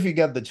 but even if you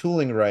get the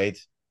tooling right,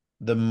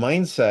 the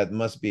mindset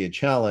must be a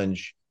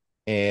challenge.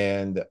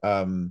 And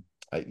are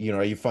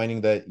you finding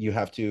that you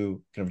have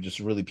to kind of just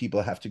really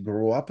people have to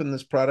grow up in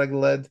this product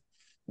led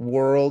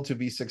world to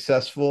be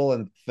successful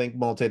and think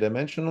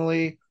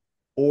multidimensionally,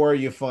 or are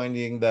you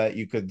finding that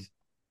you could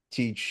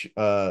teach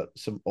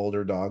some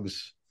older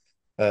dogs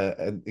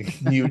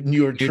newer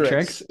new tricks,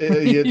 tricks.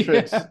 yeah,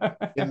 tricks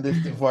Yeah, in this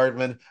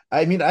department?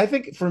 I mean, I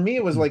think for me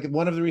it was like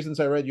one of the reasons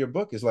I read your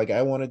book is like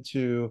I wanted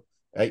to.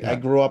 I yeah,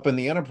 grew up in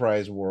the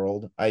enterprise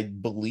world. I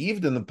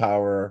believed in the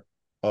power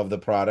of the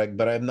product,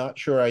 but I'm not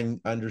sure I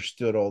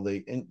understood all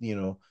the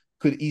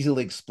could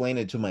easily explain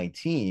it to my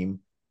team.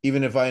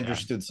 Even if I yeah.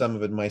 understood some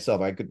of it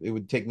myself, it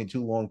would take me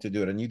too long to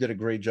do it. And you did a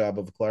great job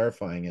of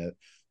clarifying it.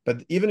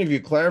 But even if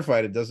you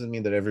clarified, it doesn't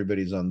mean that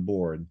everybody's on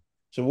board.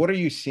 So, what are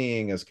you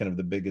seeing as kind of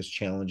the biggest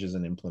challenges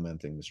in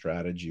implementing the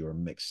strategy or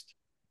mixed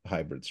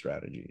hybrid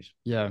strategies?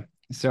 Yeah.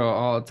 So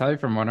I'll tell you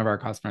from one of our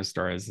customer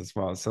stories as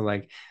well. So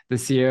like the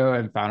CEO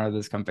and founder of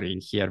this company,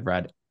 he had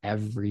read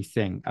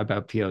everything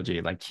about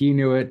PLG. Like he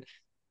knew it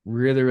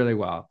really, really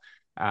well.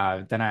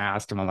 Then I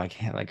asked him, I'm like,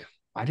 hey, like,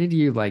 why did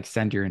you like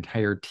send your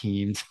entire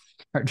team to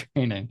our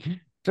training?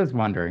 Just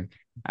wondering.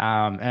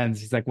 And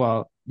he's like,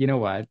 well, you know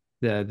what?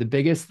 The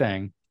biggest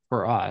thing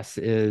for us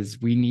is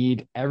we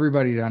need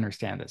everybody to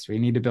understand this. We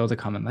need to build a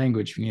common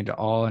language. We need to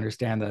all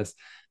understand this,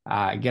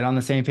 get on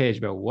the same page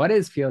about what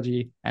is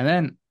PLG, and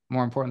then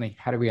more importantly,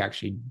 how do we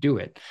actually do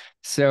it?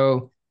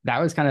 So that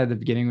was kind of the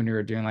beginning when we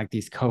were doing like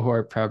these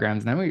cohort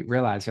programs. And then we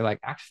realized we're like,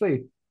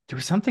 actually, there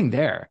was something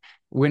there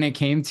when it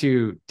came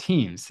to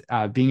teams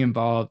being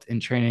involved in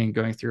training,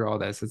 going through all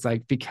this. It's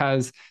like,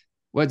 because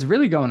what's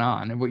really going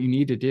on and what you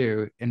need to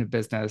do in a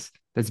business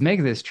that's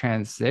making this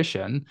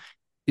transition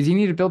is you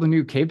need to build a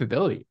new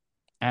capability.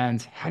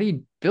 And how do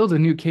you build a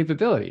new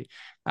capability?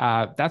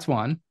 That's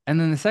one. And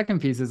then the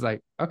second piece is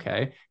like,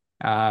 okay,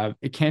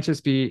 it can't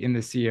just be in the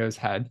CEO's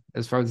head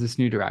as far as this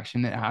new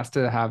direction. It has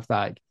to have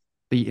that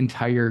the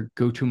entire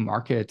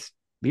go-to-market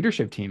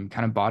leadership team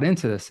kind of bought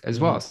into this as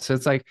well. Mhm. So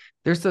it's like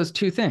there's those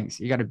two things.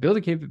 You got to build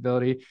a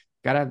capability,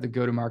 got to have the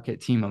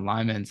go-to-market team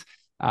alignment.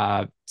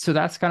 So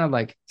that's kind of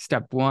like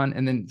step one.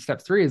 And then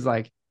step three is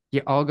like,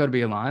 you all got to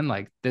be aligned.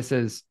 Like, this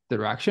is the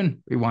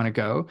direction we want to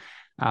go.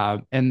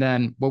 And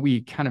then what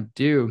we kind of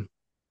do,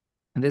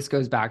 and this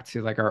goes back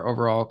to like our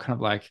overall kind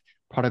of like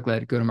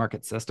product-led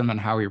go-to-market system and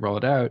how we roll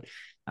it out,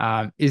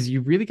 is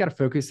you really got to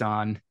focus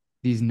on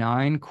these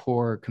 9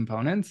 core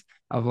components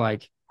of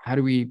like, how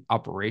do we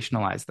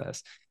operationalize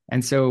this?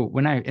 And so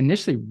when I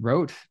initially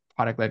wrote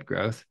Product-Led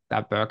Growth,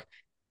 that book,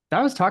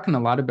 that was talking a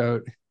lot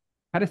about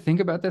how to think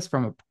about this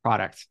from a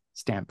product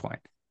standpoint.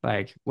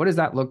 Like, what does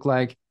that look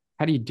like?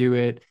 How do you do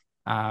it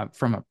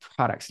from a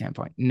product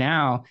standpoint?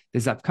 Now,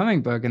 this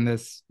upcoming book and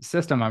this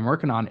system I'm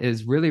working on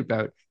is really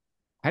about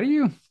how do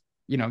you,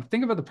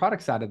 think about the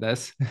product side of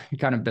this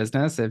kind of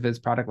business if it's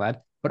product led,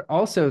 but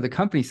also the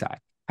company side.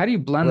 How do you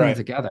blend them Right.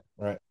 together?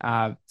 Right.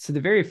 So the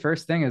very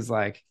first thing is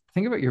like,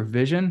 think about your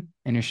vision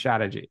and your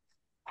strategy.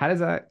 How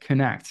does that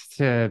connect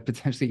to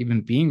potentially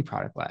even being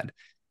product led?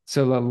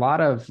 So a lot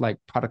of like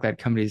product led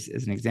companies,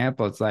 as an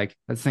example, it's like,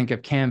 let's think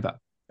of Canva.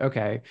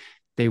 Okay.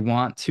 They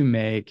want to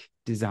make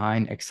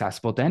design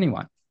accessible to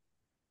anyone.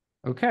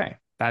 Okay,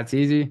 that's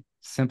easy,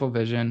 simple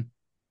vision.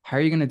 How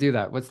are you going to do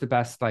that? What's the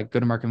best like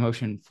go-to-market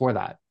motion for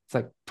that? It's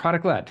like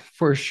product led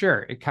for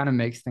sure. It kind of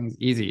makes things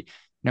easy.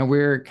 Now,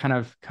 where kind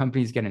of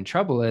companies get in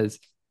trouble is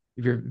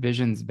if your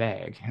vision's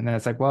vague, and then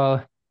it's like,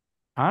 well,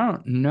 I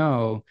don't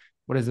know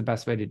what is the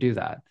best way to do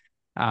that.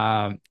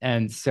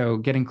 And so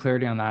getting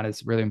clarity on that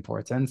is really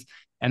important.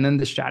 And then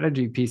the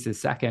strategy piece is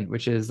second,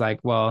 which is like,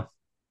 well,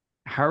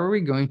 how are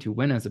we going to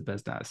win as a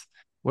business?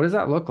 What does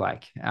that look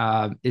like?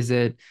 Is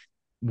it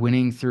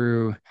winning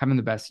through having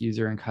the best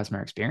user and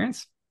customer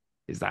experience?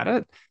 Is that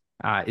it?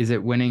 Is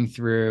it winning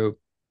through,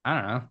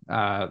 I don't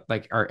know,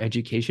 like our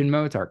education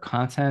modes, our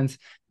content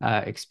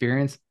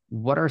experience?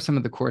 What are some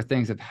of the core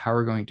things of how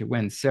we're going to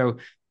win? So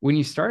when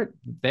you start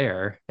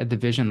there at the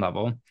vision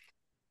level,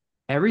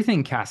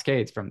 everything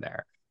cascades from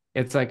there.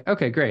 It's like,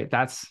 okay, great.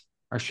 That's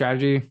our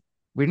strategy.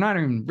 We're not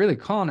even really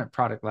calling it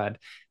product led.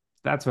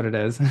 That's what it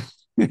is.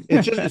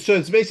 It's just so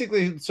it's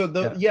basically so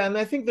the Yeah. yeah, and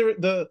I think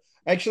the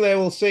actually I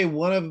will say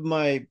one of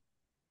my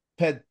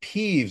pet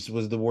peeves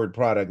was the word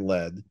product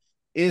led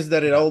is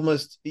that it Yeah.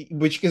 almost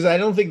which because I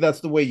don't think that's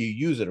the way you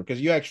use it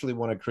because you actually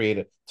want to create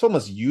it. It's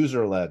almost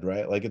user led,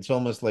 right? Like it's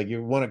almost like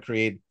you want to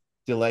create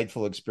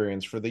delightful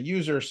experience for the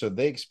user so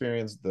they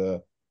experience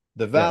the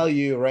Yeah.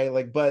 value, right?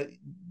 Like, but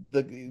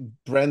the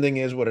branding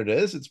is what it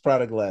is. It's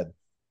product led.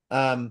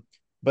 Um,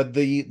 but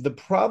the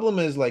problem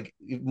is like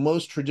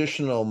most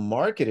traditional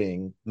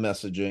marketing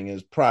messaging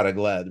is product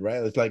led,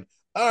 right? It's like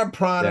our Yeah.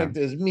 product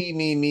is me,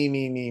 me, me,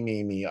 me, me,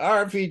 me, me.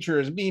 Our feature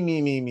is me,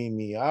 me, me, me,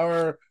 me.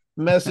 Our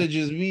message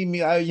is me,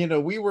 me.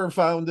 We were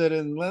founded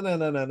in na na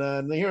na na na,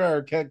 and here are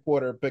our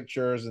headquarter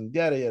pictures and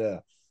yada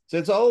yada. So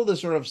it's all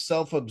this sort of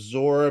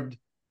self-absorbed,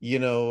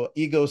 Yeah.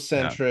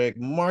 egocentric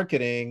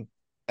marketing,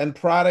 and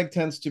product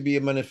tends to be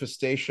a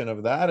manifestation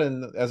of that.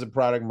 And as a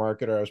product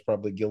marketer, I was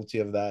probably guilty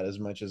of that as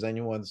much as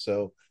anyone.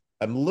 So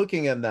I'm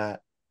looking at that.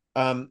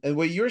 And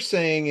what you're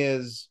saying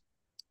is,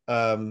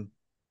 um,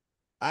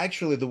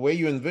 actually the way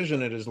you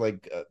envision it is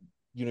like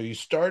you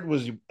start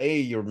with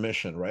your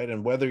mission, right?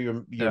 And whether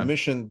your Yeah.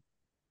 mission,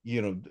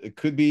 it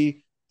could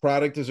be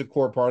product is a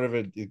core part of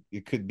it,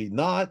 it could be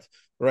not,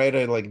 right?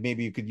 And like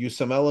maybe you could use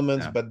some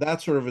elements, Yeah. but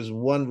that sort of is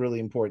one really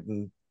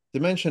important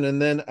dimension.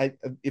 And then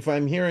if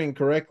I'm hearing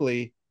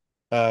correctly,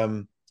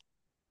 um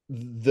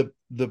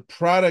the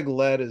product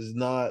led is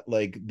not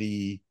like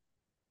the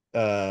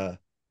uh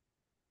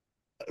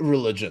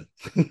religion,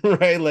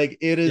 right? Like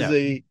Yeah.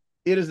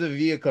 it is a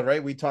vehicle,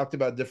 right? We talked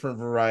about different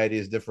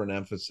varieties, different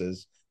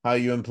emphasis, how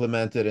you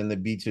implement it in the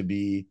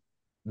B2B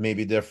may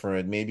be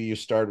different. Maybe you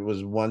start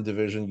with one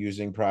division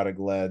using product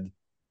led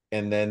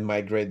and then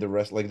migrate the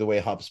rest, like the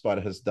way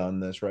HubSpot has done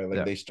this, right? Like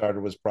Yeah. they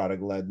started with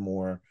product led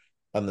more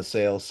on the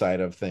sales side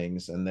of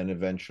things, and then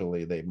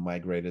eventually they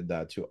migrated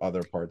that to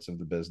other parts of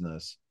the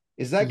business.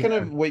 Is that kind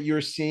Yeah. of what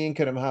you're seeing,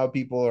 kind of how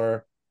people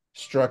are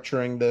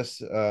structuring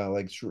this,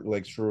 like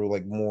through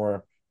like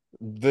more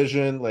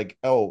vision, like,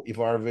 oh, if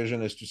our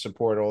vision is to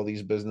support all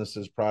these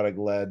businesses, product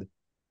led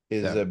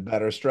is Yeah. a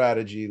better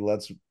strategy.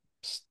 Let's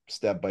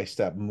step by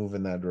step move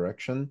in that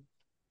direction.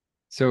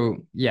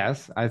 So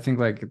yes, I think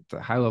like at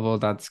the high level,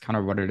 that's kind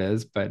of what it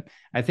is. But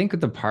I think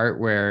the part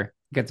where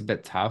it gets a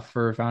bit tough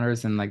for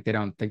founders and like they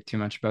don't think too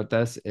much about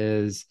this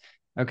is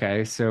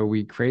okay, so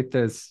we create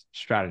this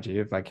strategy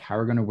of like how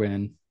we're going to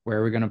win,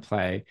 where we're going to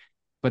play,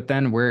 but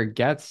then where it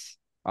gets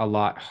a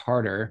lot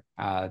harder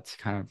to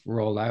kind of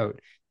roll out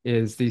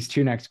is these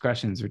two next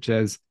questions, which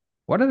is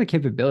what are the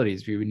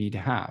capabilities we would need to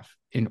have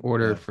in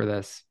order Yeah. for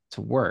this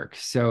to work?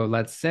 So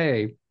let's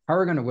say how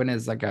we're going to win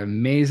is like an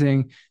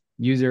amazing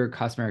user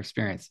customer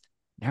experience.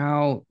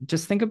 Now,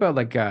 just think about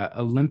like a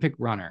Olympic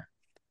runner.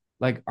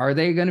 Like, are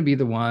they going to be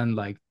the one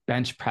like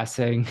bench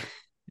pressing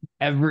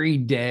every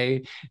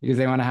day because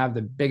they want to have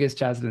the biggest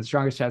chest and the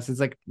strongest chest? It's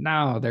like,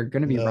 no, they're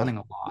going to be No. running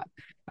a lot.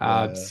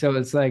 Yeah. So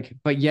it's like,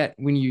 but yet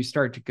when you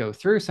start to go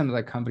through some of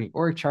the company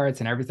org charts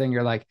and everything,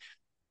 you're like,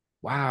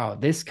 wow,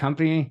 this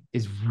company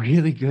is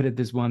really good at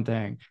this one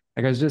thing.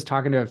 Like I was just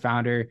talking to a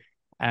founder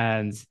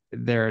and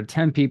there are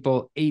 10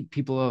 people, 8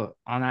 people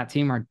on that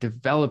team are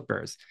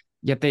developers.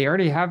 Yet they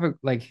already have a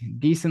like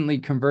decently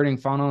converting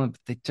funnel, but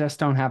they just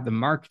don't have the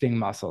marketing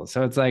muscle.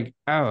 So it's like,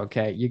 oh,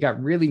 okay, you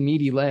got really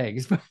meaty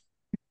legs.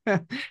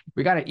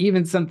 We got to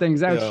even some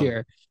things out Yeah.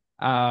 here.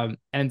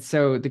 And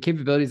so the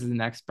capabilities is the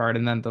next part.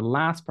 And then the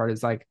last part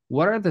is like,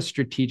 what are the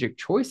strategic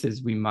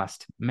choices we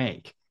must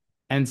make?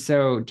 And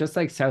so just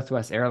like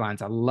Southwest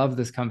Airlines, I love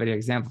this company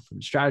example from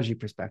a strategy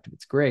perspective.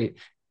 It's great.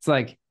 It's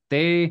like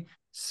they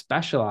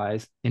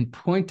specialize in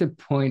point to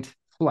point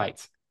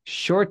flights,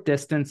 short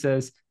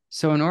distances.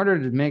 So in order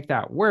to make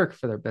that work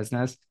for their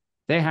business,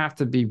 they have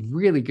to be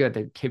really good.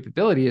 Their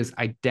capability is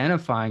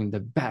identifying the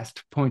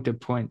best point to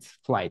point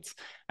flights,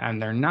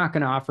 and they're not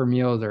going to offer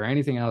meals or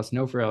anything else,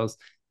 no frills,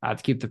 to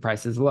keep the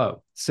prices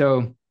low.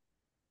 So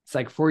it's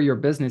like for your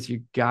business,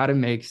 you got to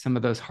make some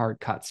of those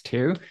hard cuts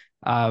too.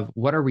 Of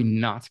what are we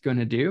not going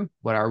to do?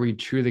 What are we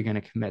truly going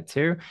to commit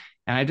to?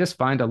 And I just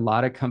find a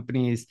lot of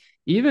companies,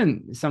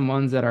 even some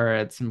ones that are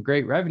at some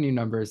great revenue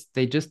numbers,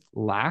 they just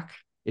lack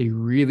a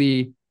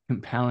really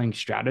compelling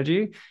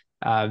strategy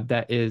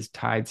that is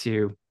tied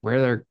to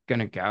where they're going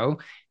to go.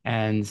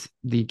 And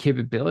the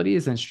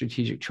capabilities and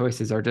strategic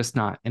choices are just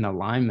not in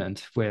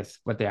alignment with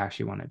what they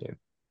actually want to do.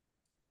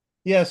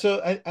 Yeah,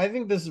 so I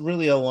think this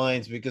really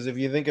aligns because if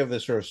you think of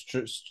this sort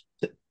of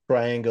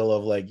triangle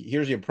of like,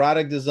 here's your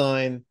product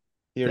design,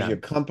 here's Yeah. your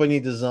company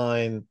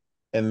design,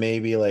 and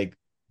maybe like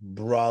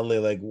broadly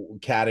like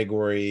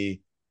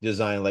category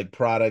design, like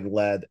product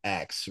led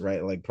X,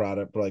 right? Like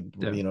product, like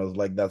Yeah.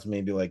 like that's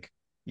maybe like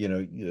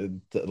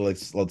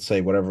let's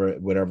say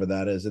whatever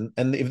that is,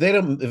 and if they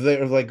don't, if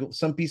they're like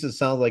some pieces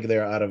sound like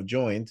they're out of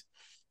joint,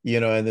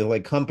 and they're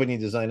like company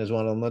design is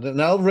one of them,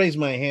 and I'll raise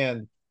my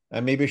hand.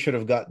 I maybe should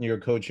have gotten your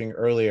coaching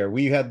earlier.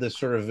 We had this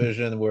sort of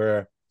vision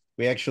where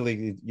we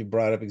actually, you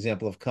brought up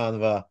example of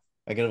Canva.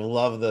 I kind of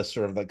love the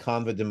sort of like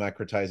Canva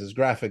democratizes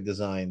graphic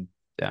design,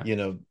 Yeah.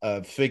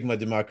 Figma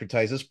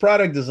democratizes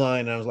product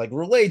design. And I was like,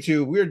 relate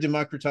to, we're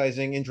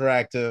democratizing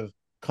interactive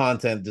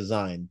content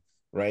design,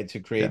 right? To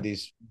create Yeah.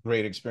 these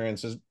great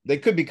experiences. They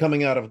could be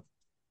coming out of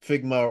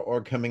Figma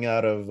or coming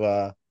out of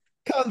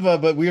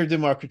Canva, but we are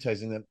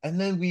democratizing them. And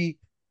then we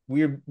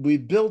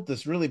built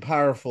this really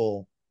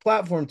powerful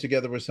platform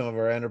together with some of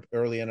our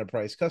early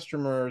enterprise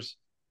customers.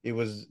 It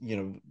was,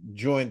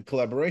 joint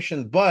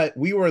collaboration, but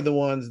we were the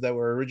ones that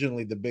were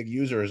originally the big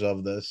users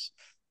of this.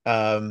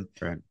 Um,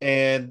 Right.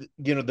 and,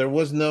 there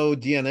was no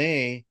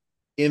DNA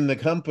in the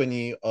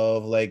company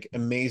of like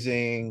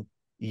amazing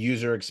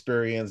user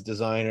experience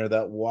designer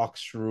that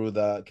walks through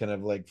the kind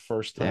of like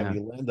first time Yeah.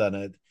 you land on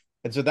it.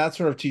 And so that's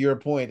sort of to your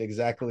point,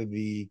 exactly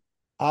the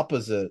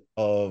opposite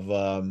of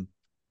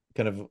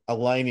kind of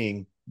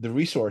aligning the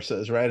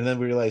resources, right? And then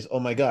we realize, oh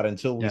my God,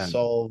 until we Yeah.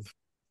 solve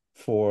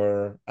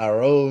for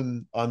our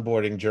own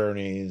onboarding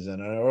journeys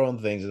and our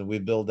own things, and we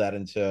build that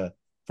into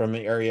from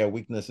an area of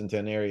weakness into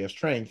an area of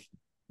strength,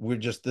 we're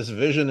just this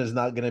vision is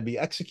not going to be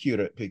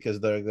executed because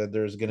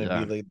there's going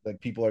to be Yeah. like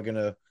people are going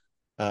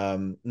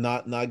to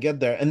not get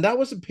there, and that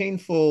was a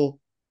painful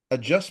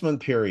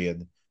adjustment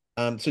period.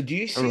 So do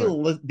you see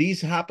Totally.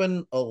 these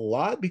happen a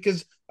lot?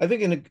 Because I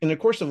think in the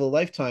course of a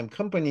lifetime,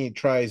 company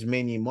tries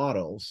many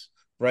models,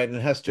 right,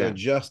 and has to Yeah.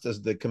 adjust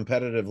as the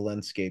competitive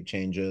landscape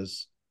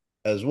changes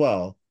as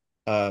well.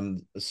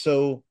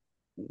 So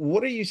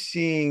what are you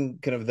seeing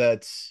kind of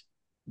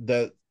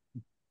that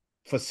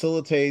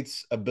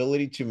facilitates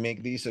ability to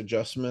make these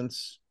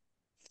adjustments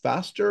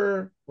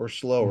faster or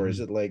slower? Is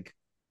Mhm. it like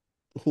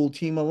whole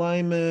team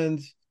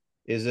alignment?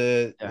 Is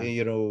it Yeah.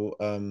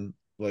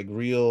 like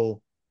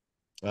real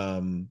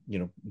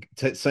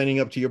signing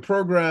up to your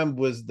program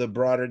was the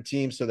broader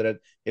team so that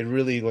it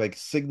really like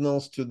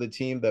signals to the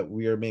team that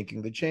we are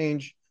making the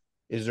change?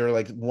 Is there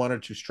like one or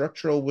two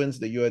structural wins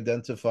that you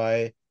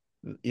identify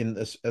in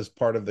this as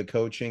part of the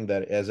coaching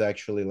that is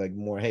actually like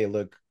more, hey,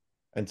 look,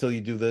 until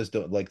you do this,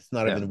 don't like it's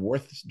not Yeah. even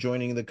worth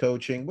joining the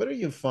coaching? What do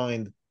you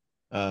find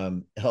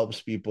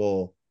helps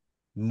people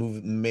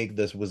make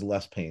this with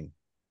less pain?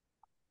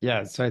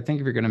 Yeah. So I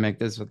think if you're going to make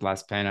this with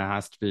less pain, it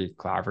has to be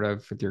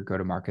collaborative with your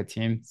go-to-market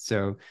team.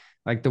 So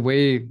like the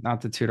way,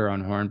 not to toot our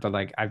own horn, but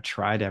like I've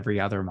tried every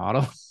other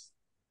model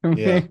when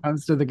Yeah. it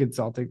comes to the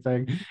consulting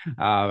thing.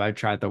 I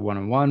tried the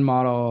one-on-one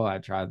model. I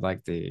tried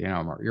like the,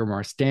 your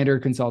more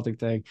standard consulting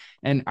thing.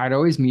 And I'd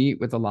always meet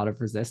with a lot of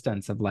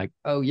resistance of like,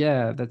 oh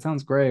yeah, that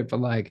sounds great, but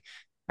like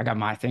I got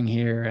my thing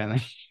here and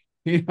like,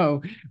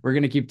 we're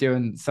gonna keep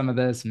doing some of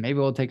this. Maybe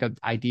we'll take an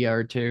idea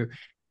or two.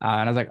 And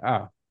I was like,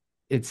 oh,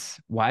 it's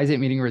why is it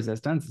meeting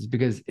resistance? It's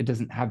because it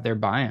doesn't have their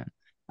buy-in.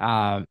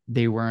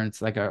 They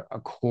weren't like a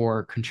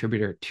core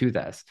contributor to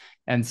this.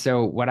 And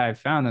so what I've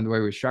found and the way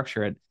we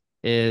structure it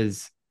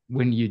is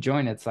when you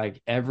join, it's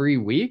like every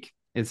week,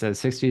 it's a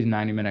 60 to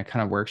 90-minute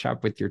kind of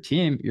workshop with your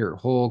team, your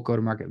whole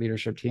go-to-market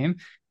leadership team,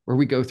 where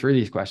we go through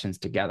these questions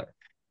together.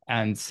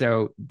 And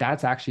so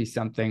that's actually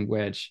something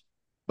which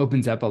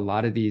opens up a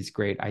lot of these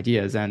great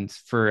ideas. And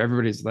for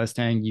everybody's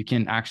listening, you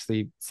can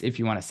actually, if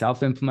you want to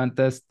self-implement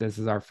this, this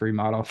is our free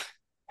model.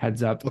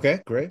 Heads up.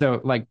 Okay, great.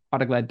 So like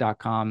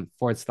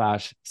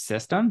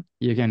productled.com/system,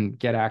 you can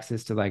get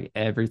access to like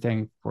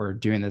everything for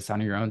doing this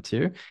on your own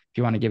too, if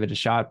you want to give it a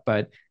shot.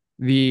 But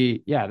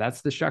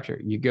that's the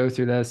structure. You go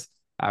through this.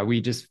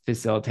 We just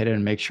facilitate it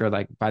and make sure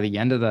like by the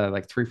end of the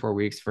like 3-4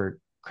 weeks for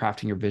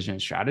crafting your vision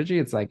and strategy,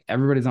 it's like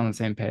everybody's on the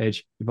same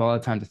page. You've all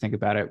had time to think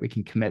about it. We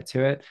can commit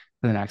to it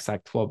for the next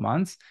like 12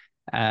 months.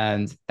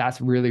 And that's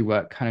really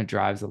what kind of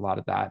drives a lot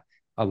of that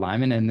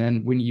alignment. And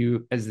then when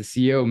you, as the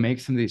CEO,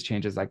 make some of these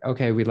changes, like,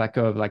 okay, we let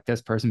go of like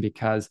this person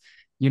because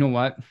you know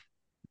what?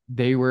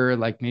 They were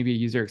like maybe a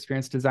user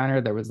experience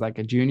designer that was like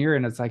a junior.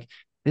 And it's like,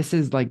 this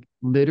is like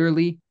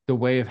literally the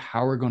way of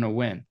how we're going to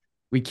win.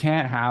 We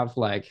can't have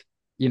like,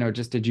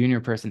 just a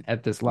junior person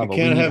at this You level.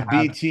 We can't need to have B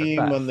have the team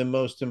on best. the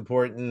most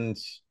important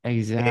A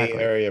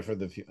Exactly. area for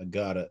the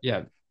got it.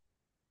 Yeah,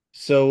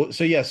 So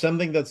yeah,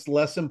 something that's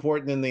less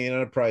important in the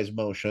enterprise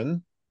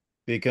motion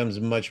becomes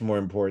much more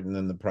important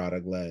than the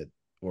product led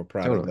or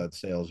product totally. led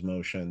sales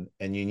motion,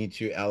 and you need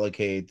to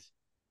allocate,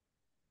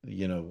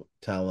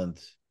 talent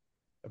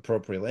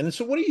appropriately. And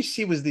so, what do you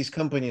see with these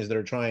companies that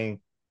are trying,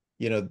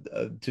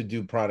 to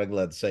do product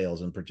led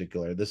sales in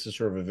particular? This is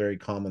sort of a very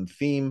common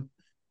theme,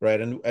 right?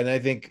 And I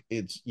think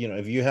it's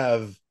if you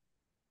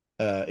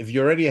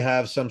already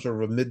have some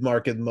sort of a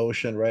mid-market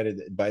motion, right?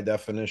 By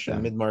definition, Yeah.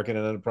 mid-market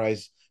and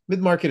enterprise.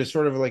 Mid-market is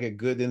sort of like a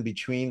good in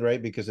between,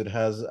 right? Because it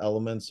has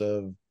elements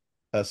of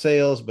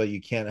sales, but you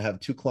can't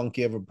have too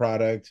clunky of a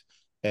product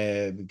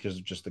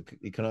because just the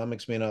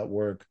economics may not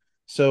work.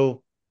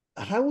 So,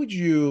 how would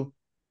you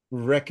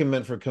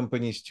recommend for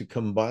companies to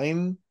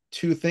combine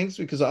two things?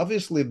 Because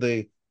obviously,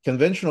 the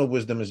conventional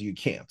wisdom is you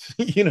can't.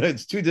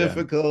 It's too Yeah.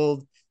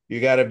 difficult. You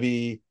got to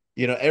be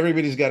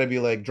everybody's got to be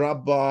like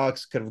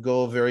Dropbox, kind of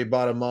go very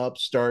bottom up.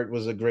 Start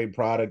was a great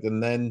product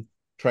and then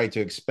try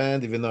to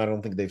expand, even though I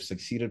don't think they've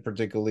succeeded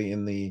particularly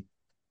in the,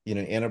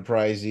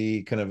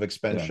 enterprisey kind of Yeah.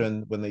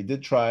 expansion when they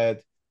did try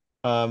it.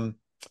 Um,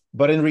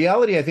 but in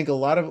reality, I think a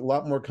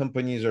lot more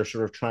companies are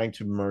sort of trying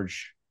to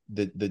merge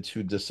the two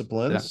Yeah.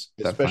 disciplines,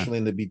 Definitely. especially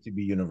in the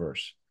B2B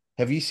universe.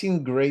 Have you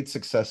seen great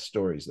success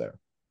stories there?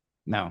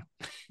 No.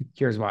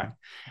 Here's why.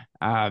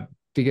 uh,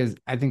 because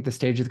I think the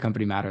stage of the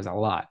company matters a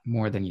lot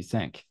more than you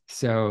think.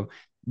 So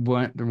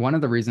one of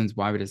the reasons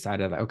why we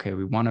decided, okay,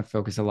 we want to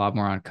focus a lot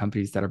more on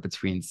companies that are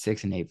between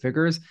 6 and 8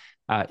 figures,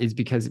 is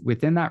because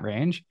within that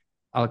range,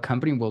 a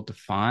company will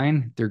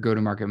define their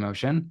go-to-market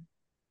motion,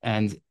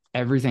 and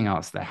everything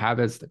else, the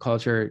habits, the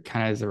culture,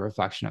 kind of is a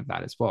reflection of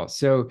that as well.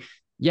 So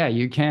yeah,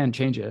 you can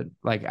change it.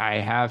 Like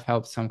I have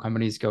helped some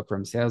companies go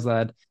from sales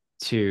led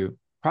to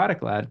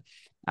product led,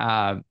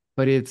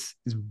 but it's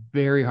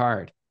very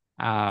hard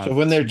So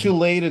when they're to too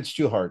late, it's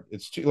too hard.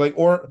 It's too like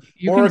or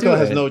you can Oracle do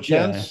has it. no Yeah.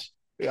 chance,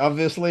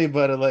 obviously,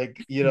 but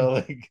like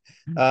Well,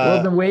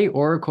 uh the way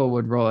Oracle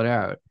would roll it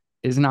out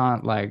is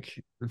not like,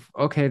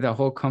 okay, the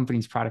whole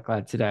company's product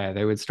led today.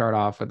 They would start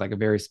off with like a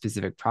very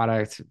specific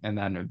product and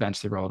then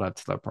eventually roll it up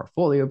to the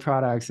portfolio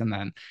products. And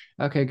then,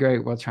 okay,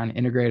 great. We'll try and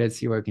integrate it,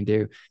 see what we can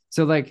do.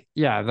 So, like,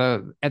 yeah,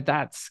 the at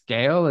that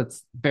scale,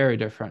 it's very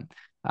different.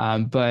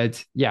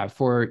 But yeah,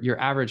 for your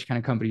average kind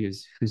of company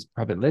who's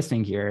probably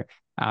listening here,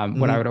 what I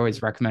mhm. would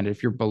always recommend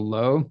if you're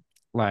below,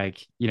 like,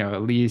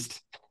 at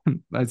least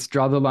let's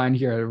draw the line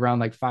here at around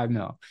like 5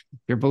 mil. If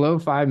you're below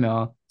 5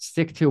 mil,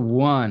 stick to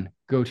one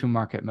go to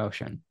market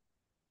motion.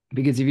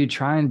 Because if you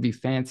try and be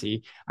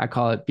fancy, I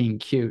call it being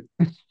cute.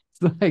 It's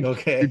like you're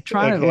Okay.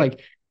 trying to Okay.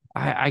 like,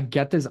 I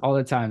get this all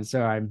the time.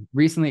 So I'm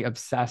recently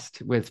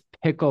obsessed with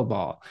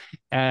pickleball.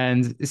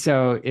 And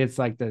so it's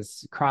like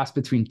this cross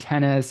between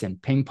tennis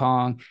and ping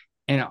pong.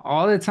 And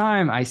all the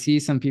time I see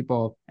some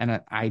people,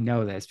 and I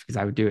know this because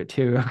I would do it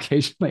too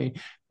occasionally.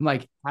 I'm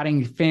like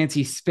adding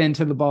fancy spin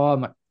to the ball.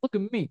 I'm like, look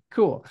at me,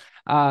 cool.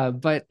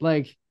 But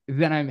like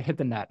then I hit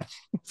the net.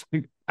 It's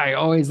like I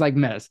always like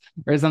miss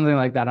or something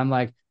like that. I'm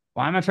like,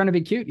 why am I trying to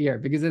be cute here?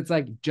 Because it's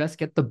like, just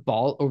get the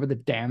ball over the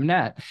damn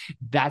net.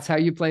 That's how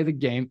you play the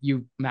game.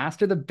 You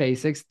master the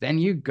basics, then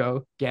you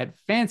go get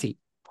fancy.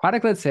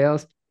 Product led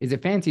sales is a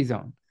fancy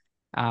zone.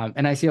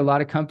 And I see a lot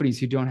of companies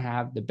who don't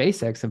have the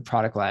basics of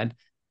product led.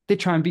 They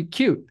try and be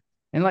cute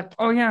and like,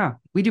 oh yeah,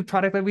 we do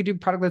product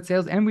led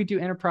sales and we do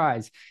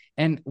enterprise.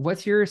 And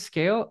what's your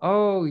scale?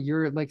 Oh,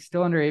 you're like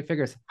still under 8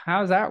 figures.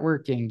 How's that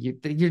working?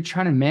 You're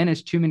trying to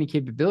manage too many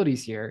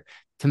capabilities here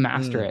to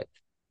master Mm. it.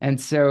 And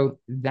so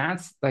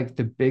that's like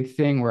the big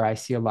thing where I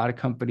see a lot of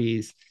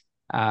companies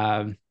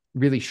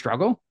really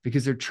struggle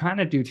because they're trying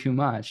to do too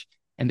much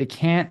and they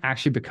can't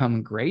actually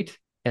become great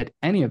at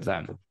any of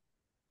them.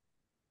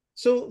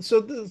 So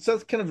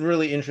that's kind of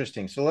really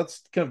interesting. So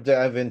let's kind of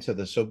dive into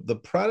this. So the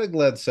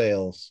product-led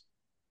sales,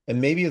 and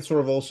maybe it's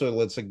sort of also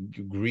let's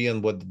agree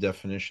on what the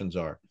definitions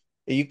are.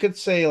 You could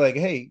say like,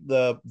 hey,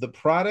 the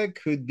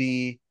product could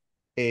be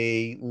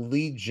a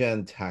lead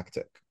gen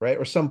tactic, right?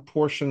 Or some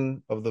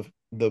portion of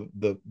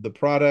the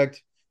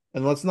product,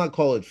 and let's not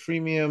call it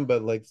freemium,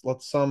 but like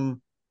let's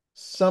some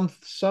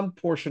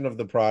portion of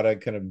the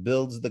product kind of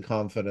builds the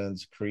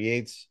confidence,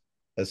 creates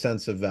a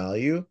sense of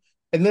value,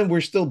 and then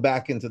we're still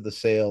back into the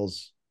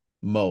sales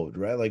mode,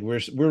 right? Like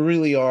we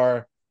really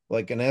are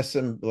like an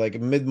SM, like a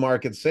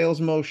mid-market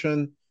sales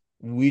motion.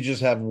 We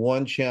just have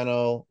one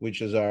channel,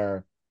 which is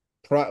our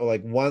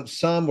like one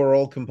some or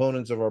all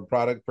components of our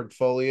product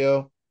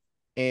portfolio,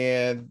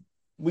 and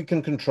we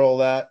can control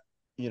that.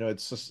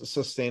 It's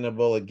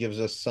sustainable. It gives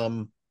us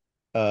some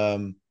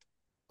um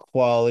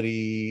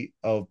quality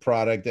of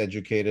product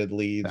educated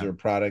leads Yeah. or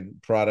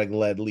product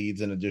led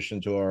leads in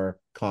addition to our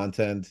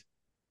content,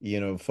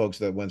 folks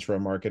that went through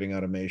our marketing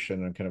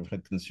automation and kind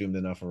of consumed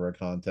enough of our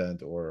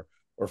content, or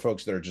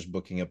folks that are just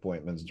booking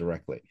appointments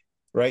directly,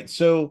 right?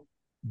 So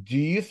do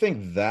you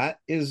think that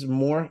is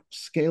more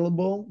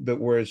scalable, but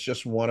where it's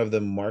just one of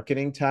the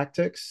marketing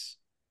tactics,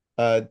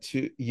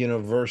 to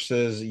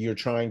versus you're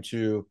trying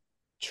to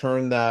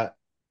turn that,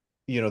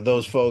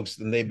 those folks,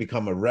 then they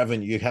become a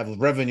revenue, you have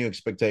revenue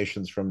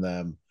expectations from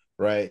them,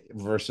 right,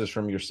 versus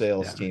from your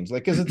sales Yeah. teams,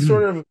 like, because it's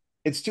sort of,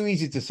 it's too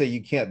easy to say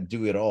you can't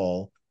do it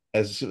all,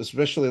 as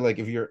especially like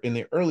if you're in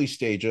the early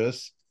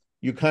stages,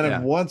 you kind of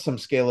Yeah. want some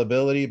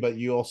scalability, but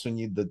you also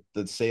need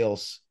the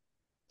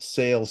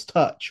sales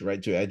touch,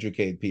 right, to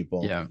educate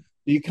people. Yeah.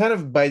 You kind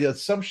of, by the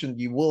assumption,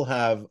 you will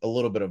have a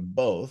little bit of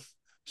both.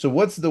 So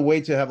what's the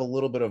way to have a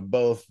little bit of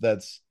both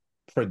that's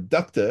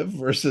productive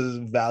versus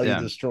value Yeah.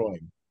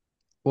 destroying?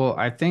 Well,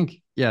 I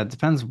think, yeah, it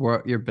depends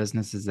what your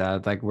business is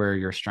at, like where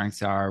your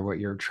strengths are, what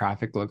your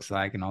traffic looks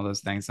like, and all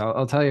those things.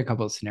 I'll tell you a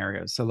couple of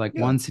scenarios. So, like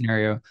Yeah. one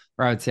scenario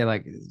where I would say,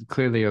 like,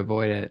 clearly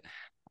avoid it,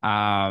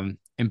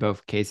 in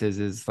both cases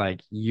is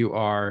like you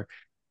are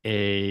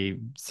a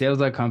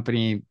sales-led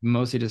company,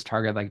 mostly just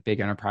target like big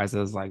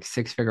enterprises, like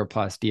 6 figure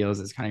plus deals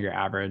is kind of your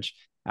average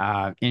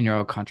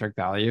annual contract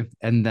value.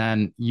 And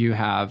then you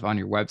have on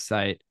your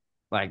website,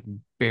 like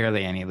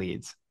barely any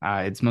leads.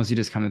 It's mostly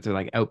just coming through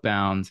like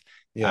outbound.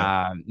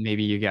 Yeah.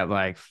 Maybe you get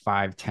like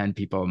 5, 10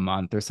 people a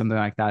month or something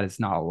like that.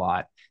 It's not a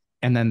lot.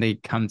 And then they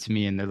come to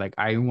me and they're like,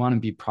 I want to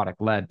be product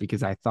led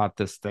because I thought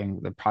this thing,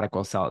 the product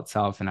will sell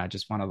itself and I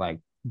just want to like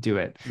do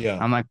it. Yeah.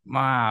 I'm like,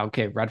 wow,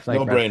 okay, red flag,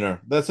 No red flag. brainer.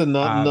 That's a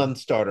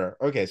non-starter.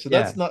 Okay, so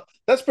Yeah,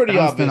 that's pretty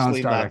that's the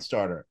obviously non-starter.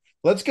 non-starter.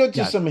 Let's go to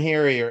Yes, some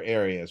hairier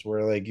areas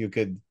where like you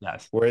could,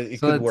 yes. where it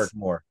So could work that's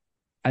more.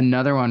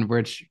 another one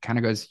which kind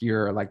of goes to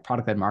your like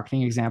product led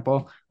marketing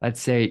example. Let's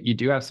say you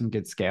do have some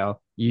good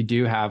scale. You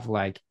do have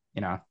like,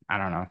 I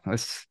don't know,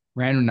 let's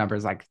random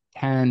numbers like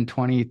 10,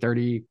 20,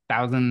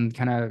 30,000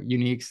 kind of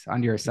uniques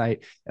onto your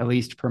site, at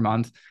least per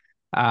month.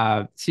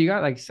 So you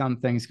got like some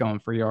things going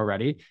for you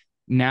already.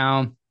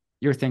 Now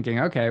you're thinking,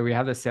 okay, we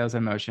have this sales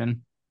in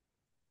motion.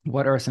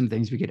 What are some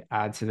things we could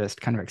add to this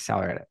to kind of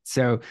accelerate it?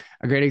 So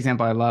a great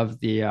example, I love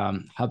the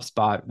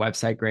HubSpot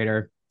website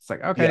grader. It's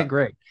like, okay, Yeah.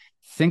 great.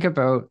 Think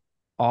about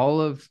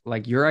all of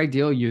like your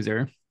ideal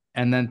user,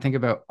 and then think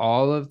about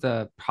all of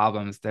the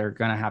problems they're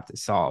going to have to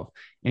solve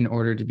in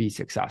order to be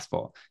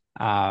successful.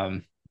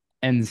 Um,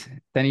 and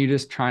then you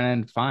just try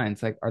and find,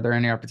 it's like, are there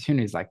any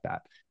opportunities like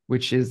that?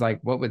 Which is like,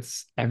 what would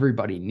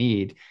everybody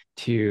need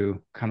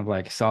to kind of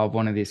like solve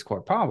one of these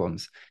core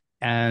problems?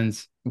 And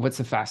what's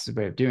the fastest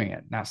way of doing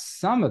it? Now,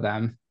 some of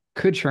them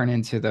could turn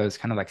into those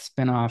kind of like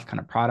spin-off kind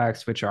of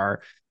products, which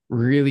are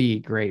really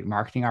great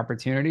marketing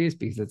opportunities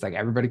because it's like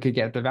everybody could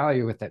get the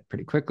value with it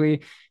pretty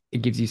quickly.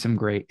 It gives you some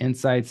great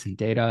insights and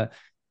data,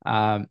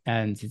 and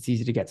it's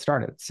easy to get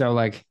started. So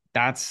like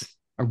that's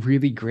a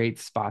really great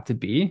spot to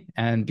be,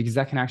 and because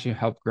that can actually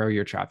help grow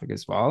your traffic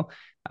as well.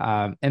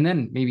 And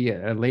then maybe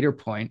at a later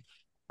point,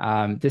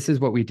 this is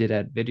what we did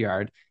at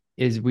Vidyard,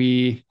 is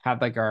we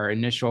had like our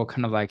initial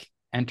kind of like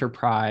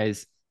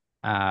enterprise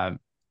uh,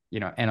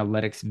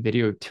 analytics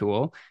video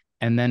tool,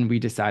 and then we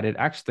decided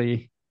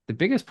actually the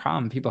biggest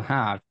problem people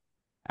have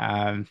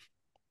um,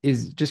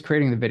 is just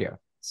creating the video.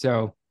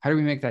 So how do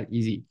we make that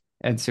easy?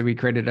 And so we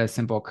created a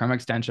simple Chrome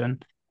extension,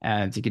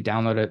 and you could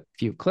download it, a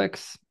few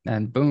clicks,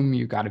 and boom,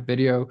 you got a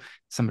video.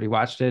 Somebody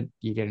watched it,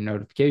 you get a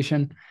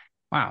notification.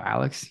 Wow,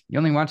 Alex, you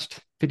only watched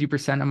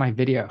 50% of my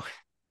video.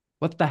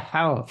 What the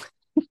hell?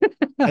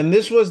 And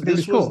It was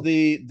cool.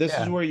 this is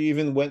Yeah. where you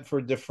even went for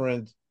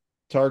different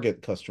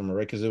target customer,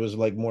 right? Because it was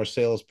like more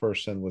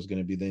salesperson was going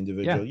to be the Yeah,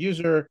 individual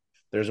user.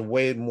 There's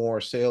way more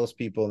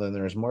salespeople than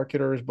there's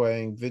marketers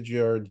buying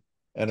Vidyard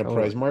enterprise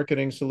totally.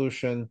 marketing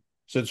solution.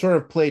 So it sort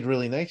of played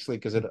really nicely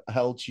because it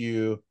helped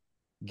you.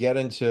 get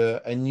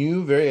into a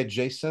new, very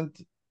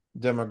adjacent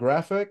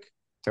demographic,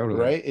 Totally.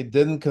 right? It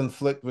didn't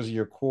conflict with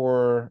your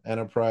core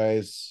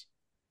enterprise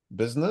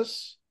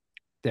business.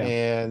 Yeah.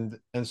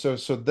 And so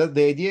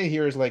the idea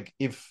here is like,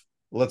 if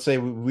let's say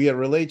we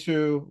relate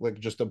to like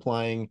just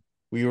applying,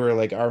 we were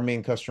like, our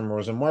main customer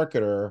was a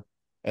marketer,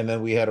 and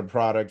then we had a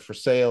product for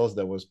sales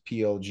that was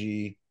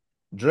PLG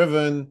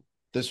driven.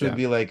 This would Yeah.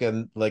 be like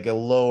a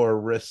lower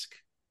risk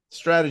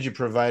strategy,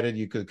 provided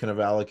you could kind of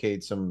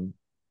allocate some,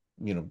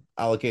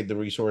 allocate the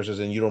resources,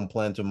 and you don't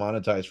plan to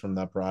monetize from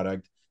that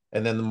product,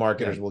 and then the Yeah.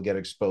 marketers will get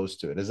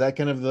exposed to it. Is that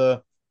kind of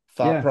the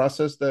thought Yeah.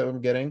 process that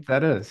I'm getting?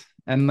 That is.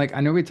 And like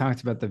I know we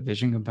talked about the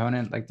vision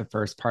component, like the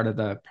first part of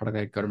the product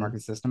like Mm-hmm.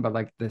 go-to-market system, but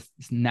like this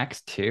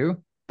next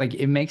two, like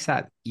it makes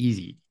that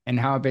easy. And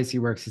how it basically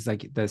works is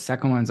like the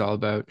second one's all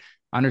about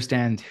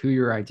understand who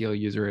your ideal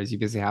user is. You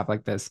basically have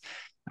like this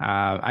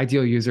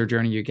ideal user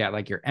journey. You get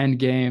like your end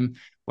game,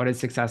 what does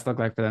success look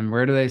like for them?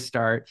 Where do they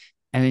start?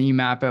 And then you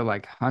map out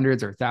like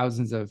hundreds or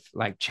thousands of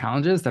like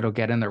challenges that'll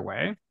get in their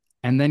way.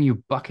 And then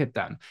you bucket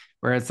them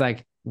where it's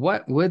like,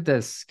 what would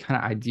this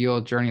kind of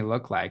ideal journey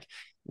look like?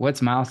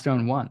 What's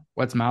milestone one?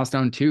 What's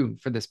milestone two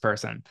for this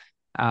person?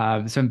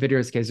 So in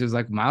video's case, it was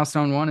like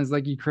milestone one is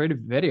like you create a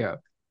video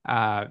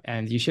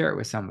and you share it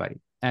with somebody.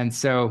 And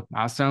so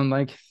milestone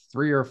like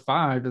 3 or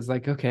 5 is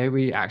like, okay,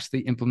 we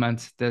actually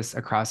implement this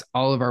across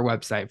all of our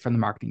website from the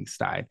marketing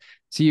side.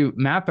 So you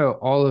map out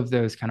all of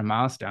those kind of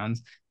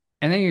milestones.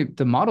 And then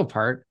the model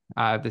part,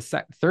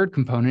 the third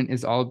component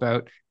is all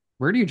about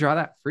where do you draw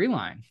that free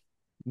line?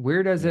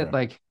 Where does it Yeah.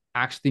 like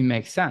actually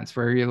make sense?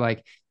 Where you're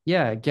like,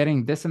 yeah,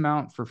 getting this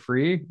amount for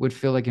free would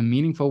feel like a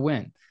meaningful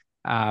win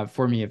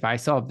for me. If I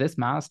solve this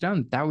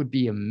milestone, that would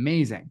be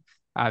amazing.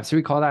 So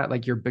we call that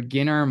like your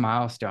beginner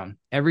milestone,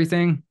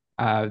 everything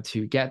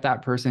to get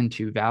that person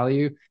to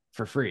value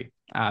for free.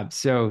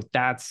 So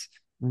that's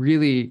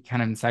really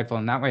kind of insightful.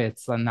 And that way,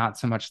 it's not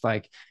so much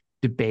like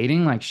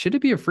debating, like, should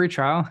it be a free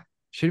trial?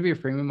 Should it be a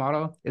freemium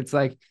model? It's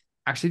like,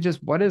 actually,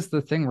 just what is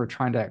the thing we're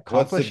trying to What's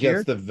the accomplish gets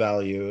here? the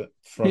value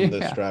from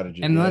this Yeah.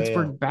 strategy? And Yeah, let's yeah.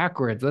 work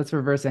backwards. Let's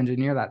reverse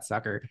engineer that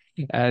sucker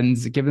and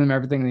give them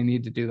everything they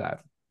need to do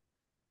that.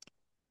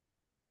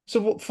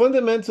 So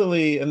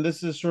fundamentally, and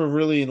this is sort of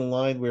really in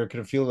line, where it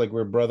kind of feels like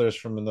we're brothers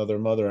from another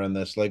mother on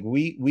this. Like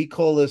we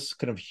call this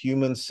kind of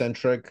human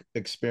centric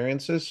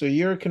experiences. So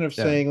you're kind of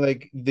Yeah. saying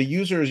like the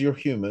user is your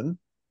human,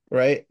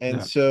 right? And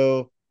Yeah.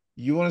 so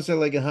you want to say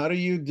like, how do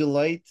you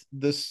delight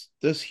this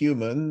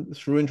human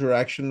through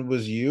interaction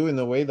with you in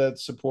a way that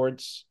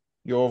supports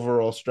your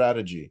overall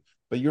strategy?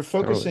 But you're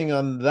Totally. focusing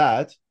on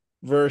that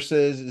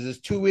versus, is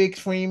this 2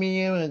 weeks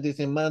freemium and is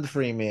this a month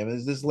freemium?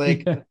 Is this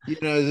like, Yeah.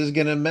 is this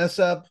gonna mess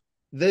up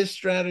this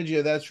strategy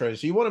or that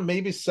strategy? So you want to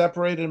maybe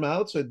separate them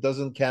out so it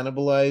doesn't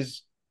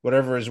cannibalize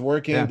whatever is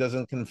working, Yeah.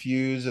 doesn't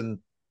confuse and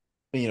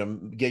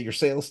get your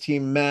sales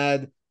team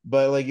mad.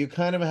 But like you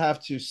kind of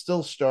have to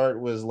still start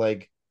with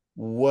like,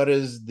 what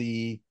is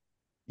the,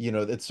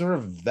 it's sort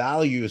of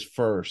values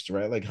first,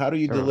 right? Like how do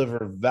you Totally.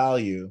 deliver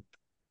value?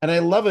 And I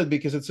love it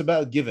because it's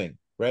about giving,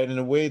 right? In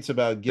a way, it's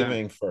about Yeah.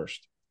 giving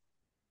first.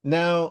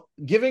 Now,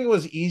 giving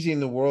was easy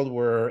in the world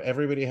where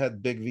everybody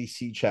had big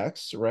VC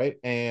checks, right?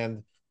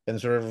 And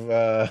sort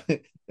of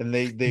and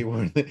they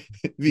were Yeah.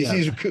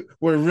 VCs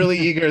were really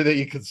eager that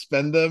you could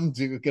spend them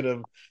to kind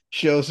of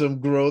show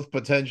some growth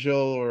potential,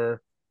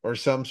 or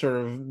some sort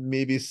of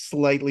maybe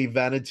slightly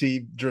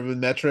vanity driven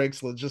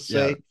metrics, let's just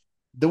Yeah. say.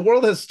 The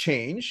world has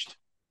changed,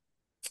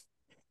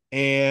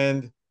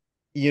 and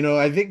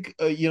I think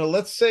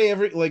let's say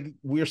every like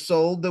we're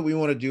sold that we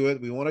want to do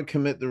it, we want to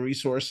commit the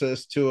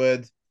resources to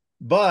it,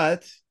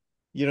 but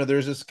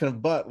there's this kind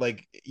of but,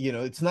 like,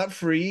 it's not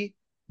free,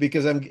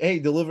 because I'm, hey,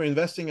 deliver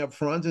investing up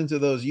front into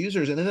those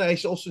users, and then I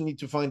also need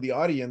to find the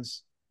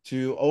audience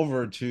to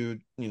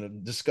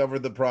discover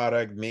the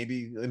product,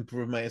 maybe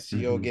improve my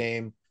SEO Hmm.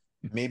 game,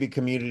 maybe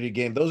community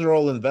game. Those are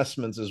all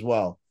investments as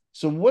well.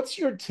 So what's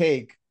your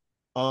take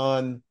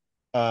on,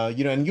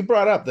 and you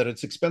brought up that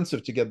it's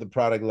expensive to get the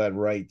product led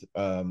right,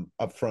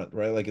 up front,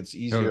 right? Like it's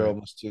easier Totally.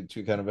 almost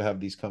to kind of have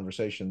these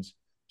conversations.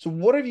 So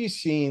what have you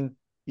seen?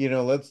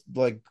 Let's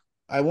like,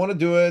 I want to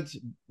do it,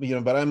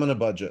 but I'm on a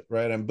budget,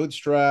 right? I'm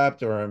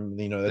bootstrapped, or I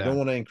Yeah. don't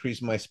want to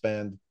increase my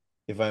spend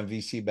if I'm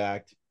VC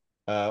backed,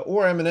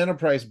 or I'm an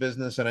enterprise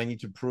business and I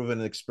need to prove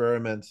an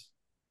experiment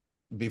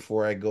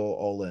before I go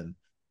all in.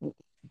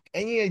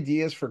 Any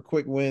ideas for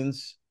quick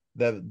wins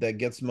that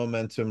gets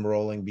momentum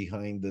rolling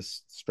behind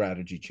this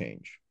strategy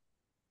change?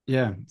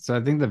 Yeah. So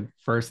I think the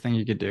first thing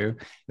you could do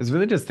is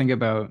really just think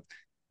about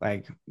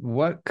like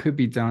what could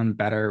be done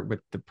better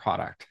with the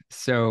product.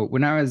 So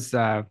when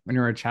we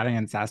were chatting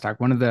in SaaS Talk,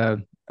 one of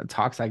the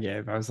talks I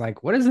gave, I was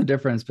like, what is the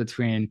difference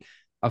between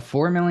a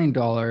 $4 million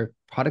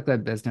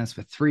product-led business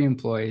with 3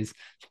 employees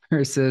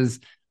versus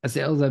a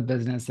sales-led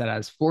business that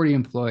has 40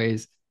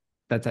 employees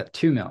that's at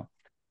 2 mil?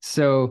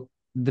 So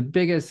the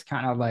biggest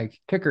kind of like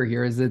kicker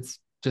here is it's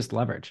just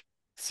leverage.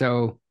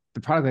 So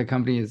the product-led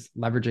company is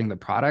leveraging the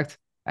product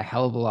a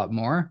hell of a lot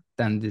more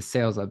than the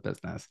sales of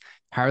business.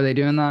 How are they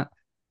doing that?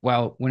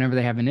 Well, whenever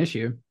they have an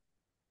issue,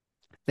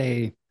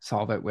 They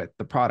solve it with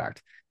the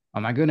product. Oh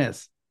my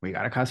goodness, we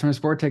got a customer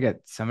support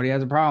ticket. Somebody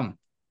has a problem.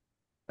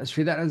 Let's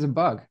treat that as a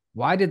bug.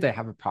 Why did they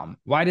have a problem?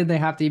 Why did they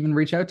have to even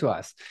reach out to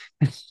us?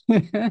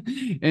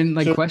 And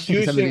like So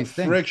questioning some of reducing these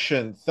things.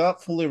 friction,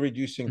 thoughtfully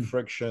reducing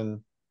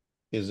friction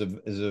is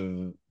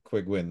a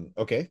quick win.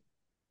 Okay.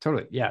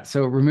 Totally. Yeah.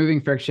 So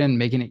removing friction,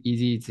 making it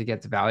easy to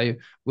get to value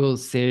will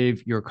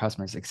save your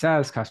customer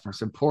success, customer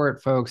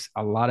support folks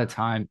a lot of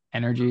time,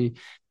 energy.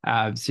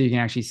 So you can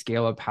actually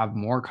scale up, have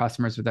more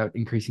customers without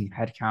increasing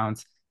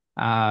headcounts.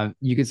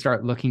 You could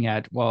start looking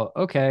at, well,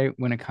 okay,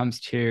 when it comes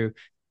to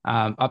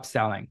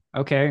upselling,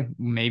 okay,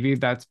 maybe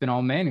that's been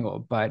all manual,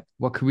 but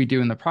what could we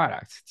do in the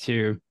product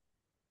to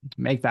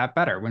make that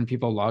better? When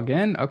people log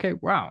in, okay,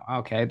 wow,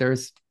 okay,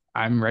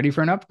 I'm ready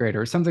for an upgrade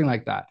or something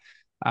like that.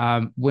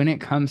 When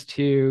it comes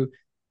to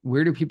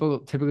where do people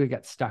typically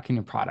get stuck in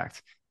your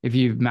product? If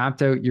you've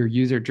mapped out your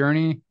user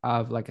journey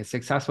of like a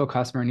successful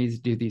customer needs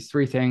to do these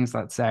three things,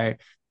 let's say,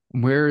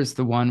 where's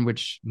the one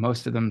which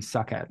most of them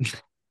suck at?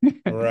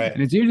 And Right.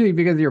 it's usually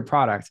because of your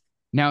product.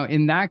 Now,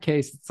 in that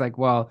case, it's like,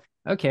 well,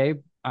 okay,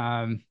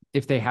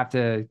 if they have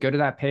to go to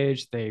that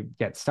page, they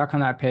get stuck on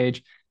that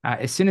page.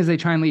 As soon as they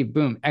try and leave,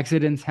 boom,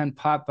 exit intent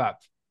pop up.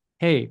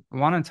 Hey, I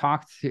want to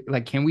talk to,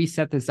 like, can we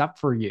set this up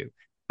for you?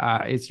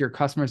 It's your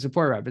customer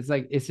support rep. It's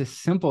like, it's a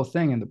simple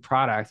thing in the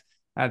product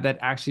that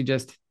actually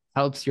just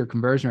helps your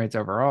conversion rates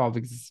overall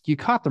because you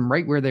caught them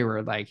right where they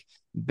were like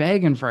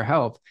begging for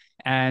help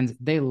and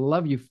they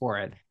love you for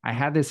it. I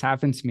had this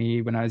happen to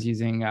me when I was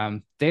using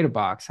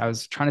Databox. I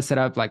was trying to set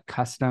up like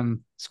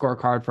custom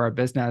scorecard for our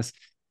business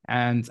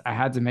and I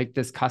had to make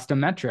this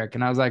custom metric.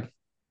 And I was like,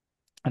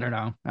 I don't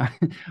know. I'm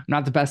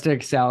not the best at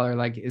Excel or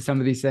like some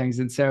of these things.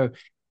 And so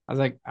I was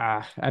like,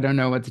 I don't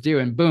know what to do.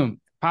 And boom,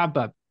 pop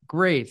up.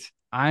 Great.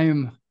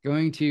 I'm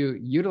going to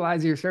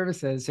utilize your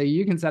services so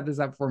you can set this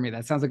up for me.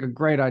 That sounds like a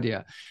great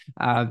idea.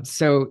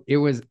 So it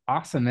was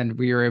awesome. And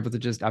we were able to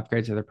just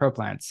upgrade to the pro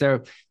plan.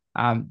 So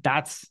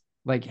that's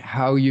like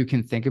how you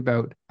can think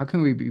about how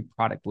can we be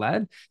product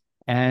led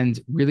and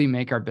really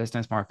make our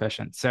business more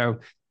efficient. So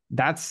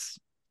that's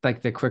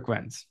like the quick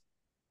wins.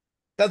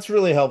 That's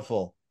really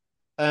helpful.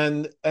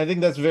 And I think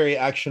that's very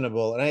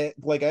actionable. And I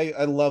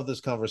love this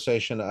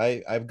conversation.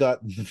 I've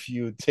gotten a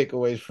few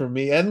takeaways from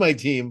me and my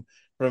team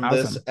from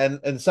this. Awesome. And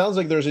it sounds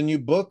like there's a new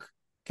book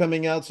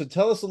coming out. So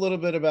tell us a little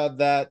bit about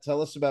that.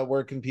 Tell us about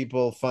where can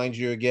people find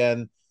you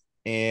again,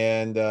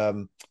 and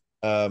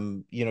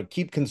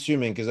keep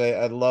consuming because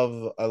I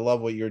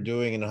love what you're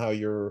doing and how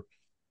you're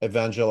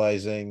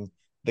evangelizing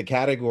the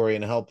category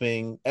and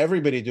helping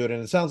everybody do it.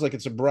 And it sounds like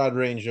it's a broad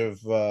range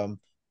of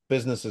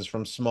businesses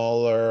from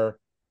smaller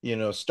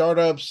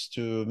startups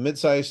to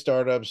mid-sized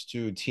startups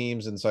to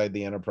teams inside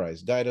the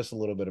enterprise. Guide us a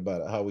little bit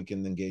about how we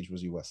can engage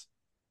with you, Wes.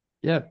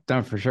 Yeah,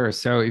 done for sure.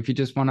 So if you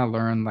just want to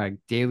learn like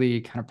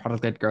daily kind of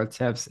product-led growth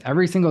tips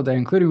every single day,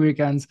 including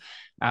weekends,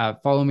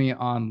 follow me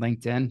on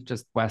LinkedIn,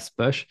 just Wes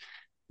Bush.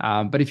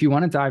 But if you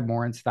want to dive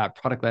more into that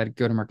product-led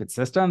go-to-market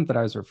system that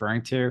I was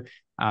referring to,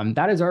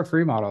 that is our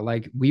free model.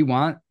 Like we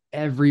want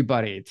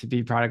everybody to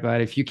be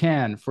product-led if you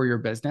can for your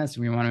business.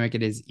 We want to make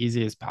it as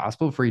easy as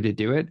possible for you to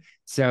do it.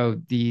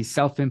 So the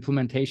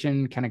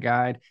self-implementation kind of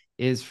guide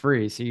is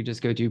free. So you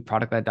just go to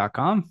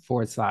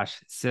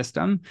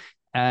productled.com/system.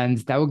 And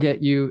that will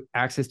get you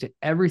access to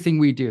everything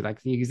we do,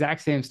 like the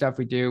exact same stuff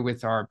we do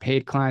with our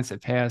paid clients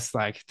that pay us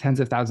like tens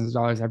of thousands of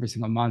dollars every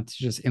single month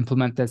to just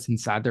implement this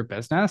inside their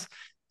business.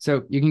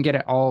 So you can get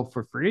it all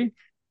for free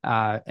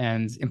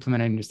and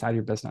implement it inside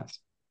your business.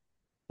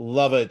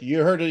 Love it. You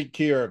heard it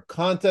here.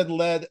 Content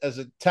led as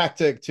a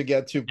tactic to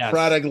get to Yes.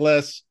 product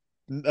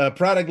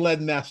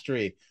led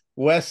mastery.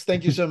 Wes,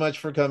 thank you so much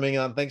for coming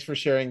on. Thanks for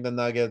sharing the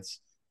nuggets,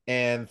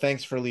 and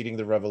thanks for leading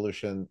the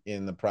revolution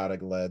in the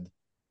product led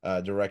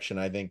direction.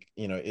 I think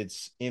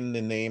it's in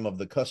the name of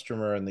the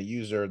customer and the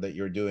user that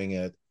you're doing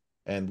it,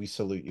 and we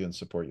salute you and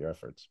support your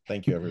efforts.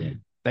 Thank you,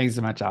 everyone. Thanks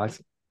so much,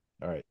 Alex.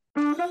 All right.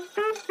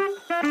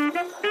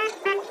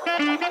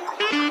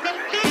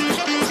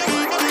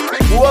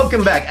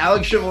 Welcome back.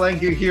 Alex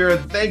Shivalenko here.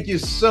 Thank you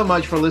so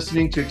much for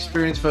listening to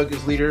Experience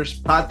Focused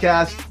Leaders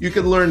podcast. You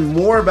can learn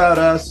more about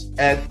us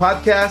at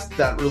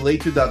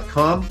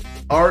podcast.relate2.com,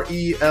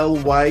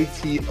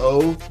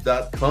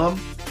 RELYTO.com.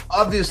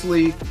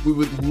 Obviously, we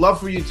would love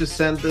for you to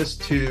send this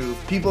to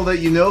people that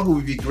you know who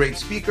would be great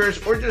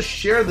speakers, or just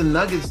share the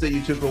nuggets that you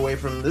took away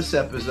from this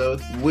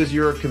episode with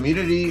your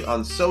community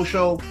on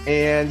social.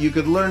 And you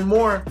could learn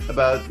more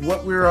about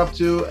what we're up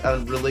to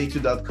on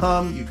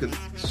relate2.com. You could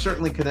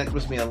certainly connect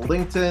with me on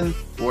LinkedIn,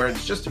 where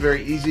it's just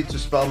very easy to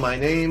spell my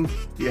name.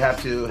 You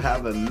have to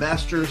have a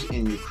master's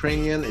in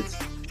Ukrainian. It's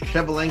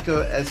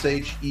Shevelenko,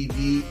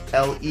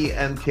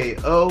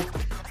 Shevlenko.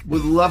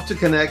 Would love to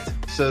connect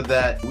so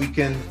that we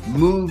can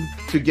move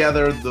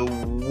together the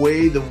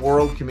way the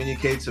world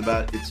communicates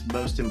about its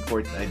most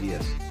important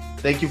ideas.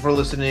 Thank you for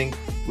listening.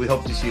 We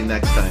hope to see you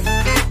next time.